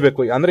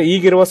ಕಲಿಬೇಕು. ಅಂದ್ರೆ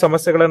ಈಗಿರುವ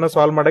ಸಮಸ್ಯೆಗಳನ್ನ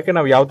ಸಾಲ್ವ್ ಮಾಡಕ್ಕೆ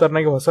ನಾವು ಯಾವ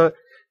ತರನಾಗಿ ಹೊಸ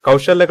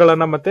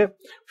ಕೌಶಲ್ಯಗಳನ್ನ ಮತ್ತೆ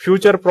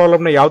ಫ್ಯೂಚರ್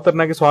ಪ್ರಾಬ್ಲಮ್ ನ ಯಾವ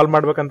ತರನಾಗಿ ಸಾಲ್ವ್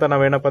ಮಾಡ್ಬೇಕಂತ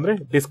ನಾವೇನಪ್ಪ ಅಂದ್ರೆ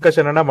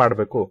ಡಿಸ್ಕಷನ್ ಅನ್ನ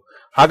ಮಾಡಬೇಕು.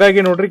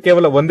 ಹಾಗಾಗಿ ನೋಡ್ರಿ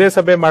ಕೇವಲ ಒಂದೇ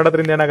ಸಭೆ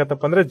ಮಾಡೋದ್ರಿಂದ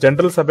ಏನಾಗತ್ತಪ್ಪ ಅಂದ್ರೆ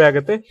ಜನರಲ್ ಸಭೆ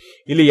ಆಗುತ್ತೆ.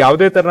 ಇಲ್ಲಿ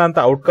ಯಾವುದೇ ತರ ಅಂತ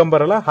ಔಟ್ಕಮ್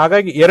ಬರಲ್ಲ.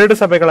 ಹಾಗಾಗಿ 2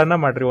 ಸಭೆಗಳನ್ನ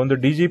ಮಾಡ್ರಿ. ಒಂದು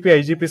ಡಿಜಿಪಿ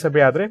ಐಜಿಪಿ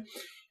ಸಭೆ ಆದ್ರೆ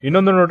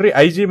ಇನ್ನೊಂದು ನೋಡ್ರಿ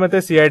ಐಜಿ ಮತ್ತೆ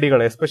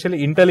ಸಿಐಡಿಗಳ ಎಸ್ಪೆಷಲಿ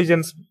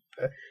ಇಂಟೆಲಿಜೆನ್ಸ್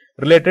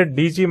ರಿಲೇಟೆಡ್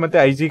ಡಿಜಿ ಮತ್ತೆ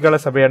ಐಜಿಗಳ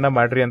ಸಭೆಯನ್ನ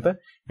ಮಾಡ್ರಿ ಅಂತ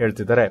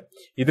ಹೇಳ್ತಿದ್ದಾರೆ.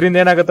 ಇದರಿಂದ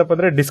ಏನಾಗತ್ತಪ್ಪ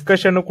ಅಂದ್ರೆ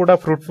ಡಿಸ್ಕಷನ್ ಕೂಡ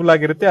ಫ್ರೂಟ್ಫುಲ್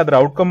ಆಗಿರುತ್ತೆ, ಅದರ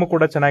ಔಟ್ಕಮ್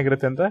ಕೂಡ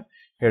ಚೆನ್ನಾಗಿರುತ್ತೆ ಅಂತ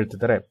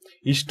ಹೇಳ್ತಿದ್ದಾರೆ.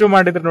 ಇಷ್ಟು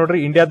ಮಾಡಿದ್ರೆ ನೋಡ್ರಿ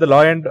ಇಂಡಿಯಾದ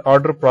ಲಾ ಅಂಡ್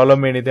ಆರ್ಡರ್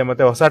ಪ್ರಾಬ್ಲಮ್ ಏನಿದೆ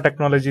ಮತ್ತೆ ಹೊಸ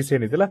ಟೆಕ್ನಾಲಜೀಸ್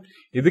ಏನಿದೆಯಲ್ಲ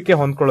ಇದಕ್ಕೆ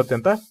ಹೊಂದ್ಕೊಳ್ಳುತ್ತೆ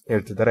ಅಂತ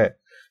ಹೇಳ್ತಿದ್ದಾರೆ.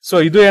 ಸೊ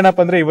ಇದು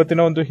ಏನಪ್ಪಾ ಅಂದ್ರೆ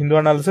ಇವತ್ತಿನ ಒಂದು ಹಿಂದೂ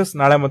ಅನಾಲಿಸಿಸ್.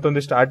 ನಾಳೆ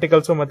ಮತ್ತೊಂದಿಷ್ಟು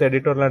ಆರ್ಟಿಕಲ್ಸ್ ಮತ್ತೆ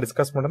ಎಡಿಟೋರಿಯಲ್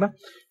ಡಿಸ್ಕಸ್ ಮಾಡೋಣ.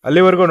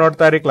 ಅಲ್ಲಿವರೆಗೂ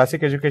ನೋಡ್ತಾ ಇರಿ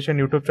classic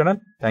education YouTube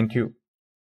channel. Thank you.